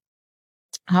 80s.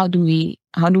 How do we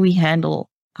handle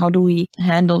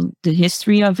the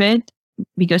history of it?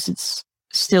 Because it's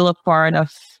still a part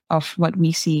of what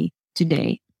we see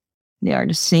today. They are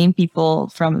the same people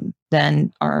from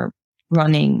then are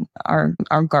running our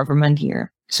government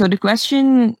here. So the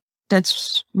question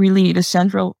that's really the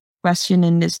central question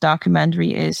in this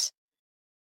documentary is,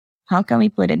 how can we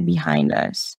put it behind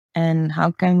us? And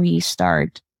how can we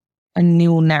start a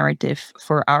new narrative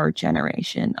for our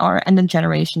generation and the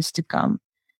generations to come?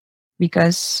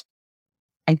 Because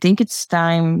I think it's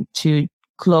time to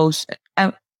close.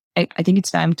 I think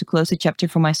it's time to close the chapter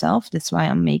for myself. That's why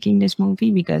I'm making this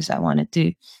movie, because I wanted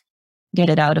to get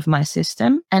it out of my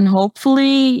system. And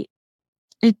hopefully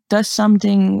it does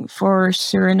something for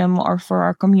Suriname or for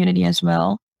our community as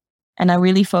well. And I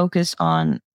really focus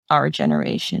on our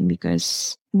generation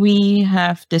because we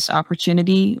have this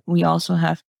opportunity. We also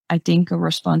have, I think, a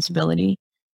responsibility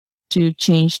to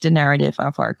change the narrative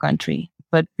of our country.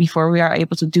 But before we are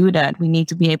able to do that, we need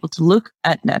to be able to look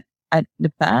at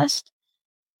the past,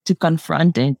 to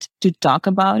confront it, to talk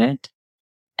about it,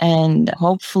 and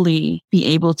hopefully be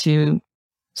able to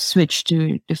switch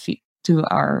to to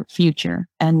our future.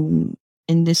 And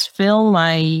in this film,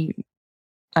 I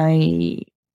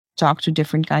talk to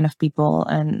different kind of people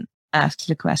and ask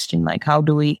the question like, how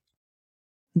do we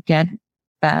get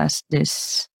past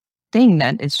this thing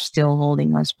that is still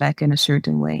holding us back in a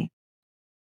certain way?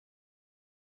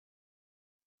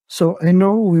 So I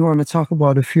know we want to talk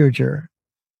about the future,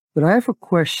 but I have a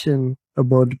question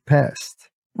about the past.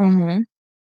 Mm-hmm.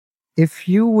 If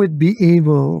you would be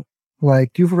able,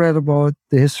 like you've read about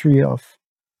the history of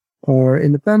or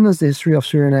independence, the history of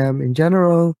Suriname in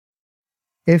general,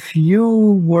 if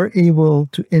you were able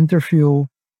to interview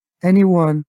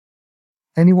anyone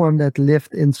that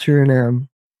lived in Suriname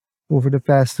over the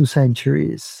past 2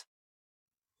 centuries,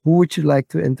 who would you like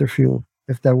to interview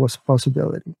if that was a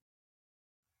possibility?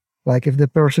 Like if the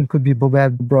person could be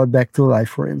brought back to life,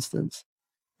 for instance,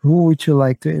 who would you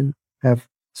like to have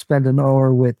spend an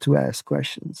hour with to ask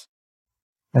questions,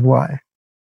 and why?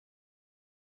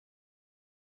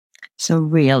 It's a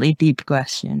really deep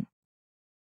question.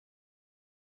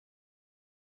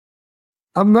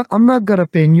 I'm not gonna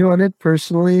pin you on it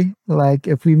personally. Like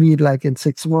if we meet like in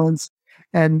 6 months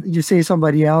and you say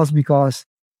somebody else because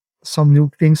some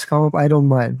new things come up, I don't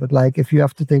mind. But like if you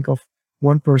have to think of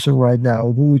one person right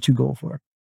now, who would you go for?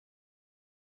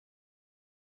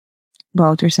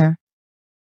 Wouter, sir.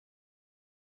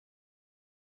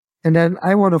 And then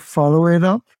I want to follow it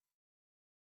up.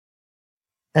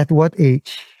 At what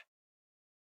age?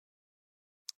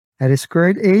 At his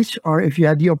current age, or if you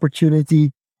had the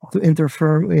opportunity to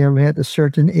interfere him at a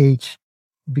certain age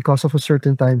because of a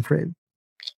certain time frame?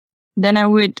 Then I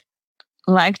would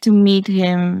like to meet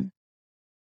him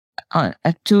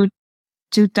at two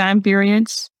time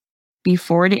periods,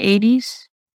 before the 80s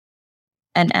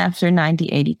and after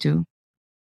 1982.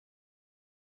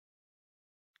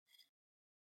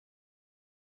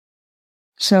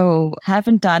 So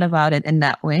haven't thought about it in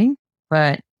that way,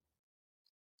 but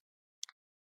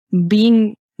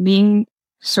being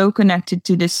so connected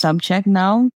to this subject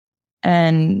now,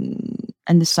 and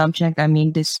the subject, I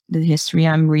mean the history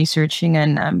I'm researching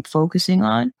and I'm focusing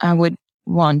on, I would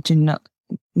want to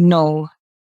know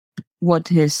what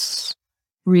his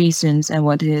reasons and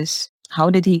how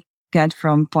did he get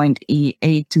from point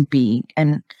A to B.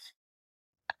 And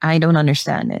I don't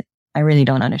understand it. I really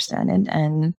don't understand it.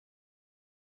 And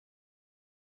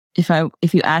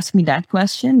if you ask me that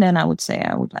question, then I would say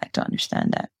I would like to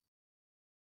understand that.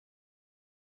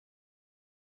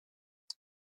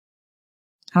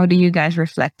 How do you guys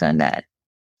reflect on that?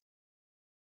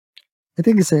 I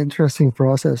think it's an interesting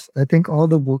process. I think all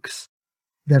the books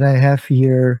that I have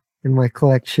here in my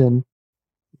collection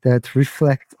that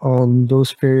reflect on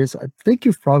those periods, I think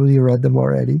you've probably read them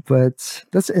already, but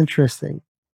that's interesting.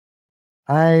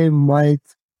 I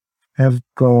might have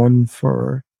gone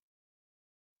for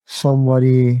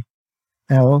somebody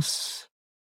else,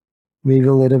 maybe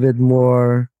a little bit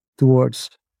more towards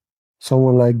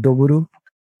someone like Doburu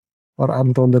or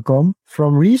Anton de Com.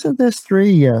 From recent history,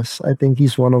 yes, I think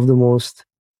he's one of the most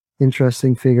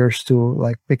interesting figures to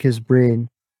like pick his brain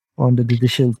on the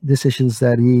decisions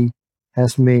that he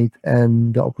has made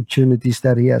and the opportunities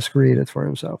that he has created for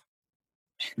himself.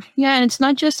 Yeah, and it's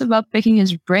not just about picking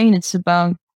his brain, it's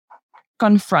about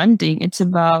confronting. It's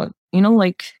about,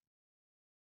 like,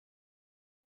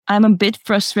 I'm a bit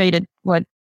frustrated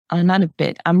not a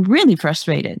bit, I'm really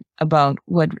frustrated about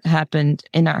what happened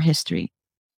in our history.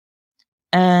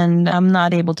 And I'm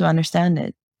not able to understand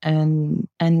it. And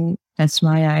that's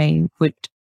why I would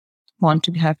want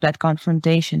to have that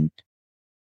confrontation.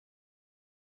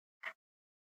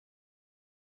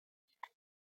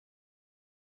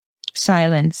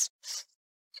 Silence.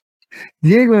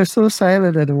 Diego is so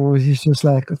silent at the moment. He's just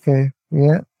like, okay,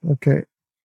 yeah, okay.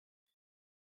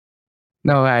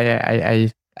 No,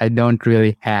 I don't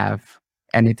really have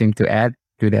anything to add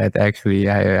to that. Actually,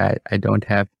 I don't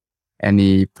have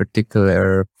any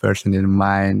particular person in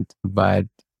mind, but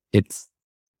it's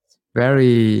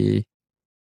very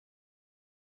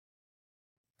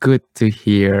good to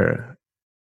hear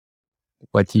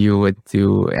what you would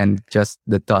do, and just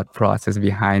the thought process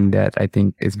behind that, I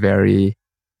think, is very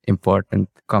important.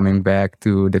 Coming back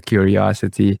to the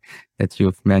curiosity that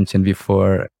you've mentioned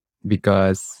before,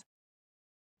 because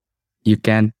you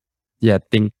can't,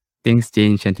 think things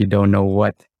change and you don't know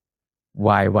what,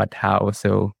 why, what, how.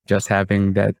 So just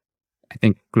having that, I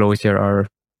think, closure or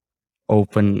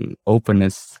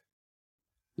openness,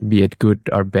 be it good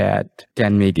or bad,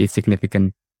 can make a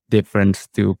significant difference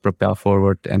to propel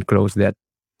forward and close that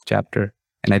chapter.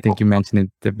 And I think you mentioned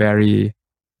it very,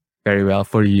 very well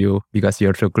for you because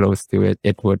you're so close to it.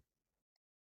 It would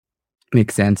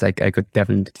make sense. I could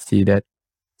definitely see that.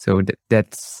 So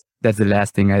that's the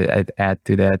last thing I'd add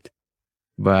to that.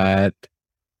 But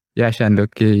yeah,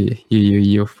 Shanluk,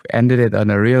 you've ended it on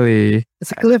a really,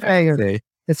 It's a cliffhanger. say,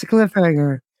 It's a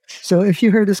cliffhanger. So if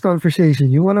you heard this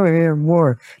conversation, you want to hear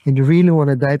more, and you really want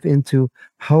to dive into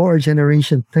how our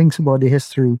generation thinks about the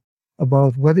history,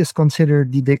 about what is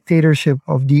considered the dictatorship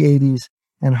of the 80s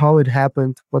and how it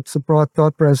happened, what's the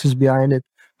thought process behind it,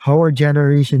 how our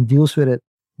generation deals with it,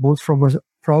 both from a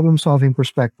problem-solving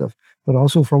perspective, but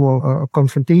also from a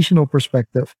confrontational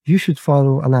perspective, you should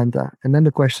follow Ananta. And then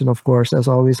the question, of course, as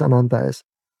always, Ananta, is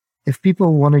if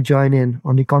people want to join in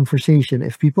on the conversation,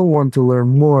 if people want to learn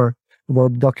more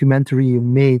about the documentary you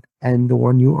made and the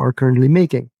one you are currently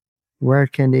making, where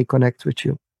can they connect with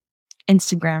you?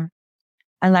 Instagram.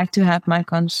 I like to have my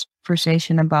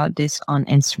conversation about this on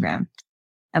Instagram.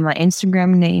 And my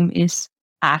Instagram name is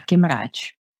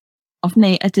Khemradj. Of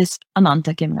nee, it is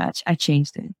Ananta Khemradj. I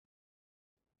changed it.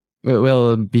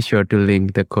 we'll be sure to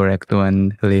link the correct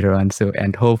one later on. So,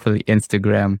 and hopefully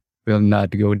Instagram will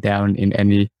not go down in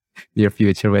any near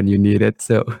future when you need it.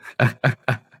 So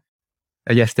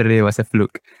yesterday was a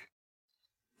fluke,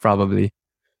 probably,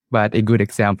 but a good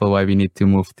example why we need to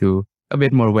move to a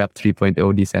bit more Web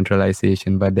 3.0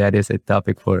 decentralization. But that is a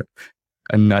topic for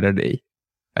another day,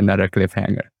 another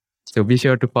cliffhanger. So be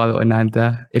sure to follow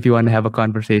Ananta if you want to have a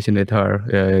conversation with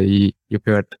her. You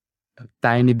heard a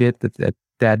tiny bit,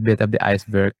 that bit of the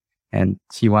iceberg, and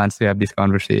she wants to have these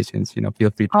conversations. Feel free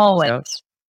to reach out. Always.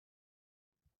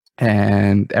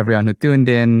 And everyone who tuned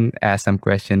in, asked some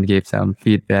questions, gave some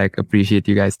feedback. Appreciate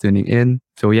you guys tuning in.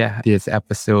 So yeah, this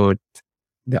episode,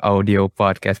 the audio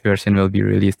podcast version will be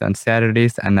released on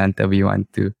Saturdays. Ananta, we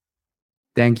want to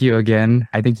thank you again.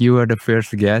 I think you were the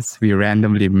first guest we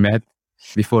randomly met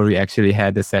before we actually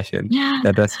had the session. Yeah.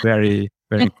 That was very,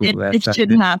 very cool. It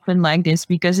shouldn't happen like this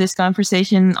because this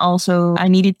conversation also, I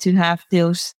needed to have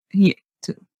those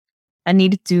I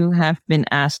needed to have been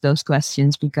asked those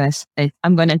questions because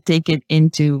I'm going to take it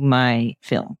into my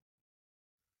film.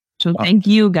 So thank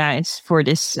you guys for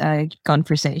this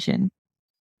conversation.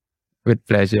 With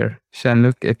pleasure.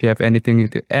 Shanluk, if you have anything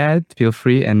to add, feel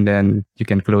free, and then you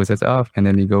can close us off, and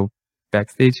then we go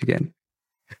backstage again.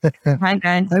 Hi,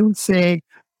 guys. I would say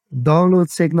download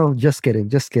Signal. Just kidding.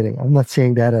 Just kidding. I'm not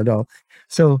saying that at all.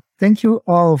 So thank you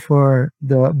all for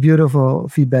the beautiful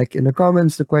feedback in the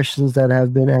comments, the questions that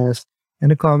have been asked in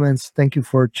the comments. Thank you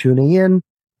for tuning in.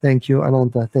 Thank you,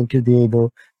 Ananta. Thank you,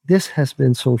 Diego. This has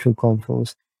been Social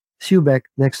Confoes. See you back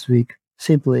next week.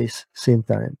 Same place, same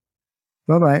time.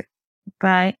 Bye-bye.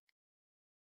 Bye.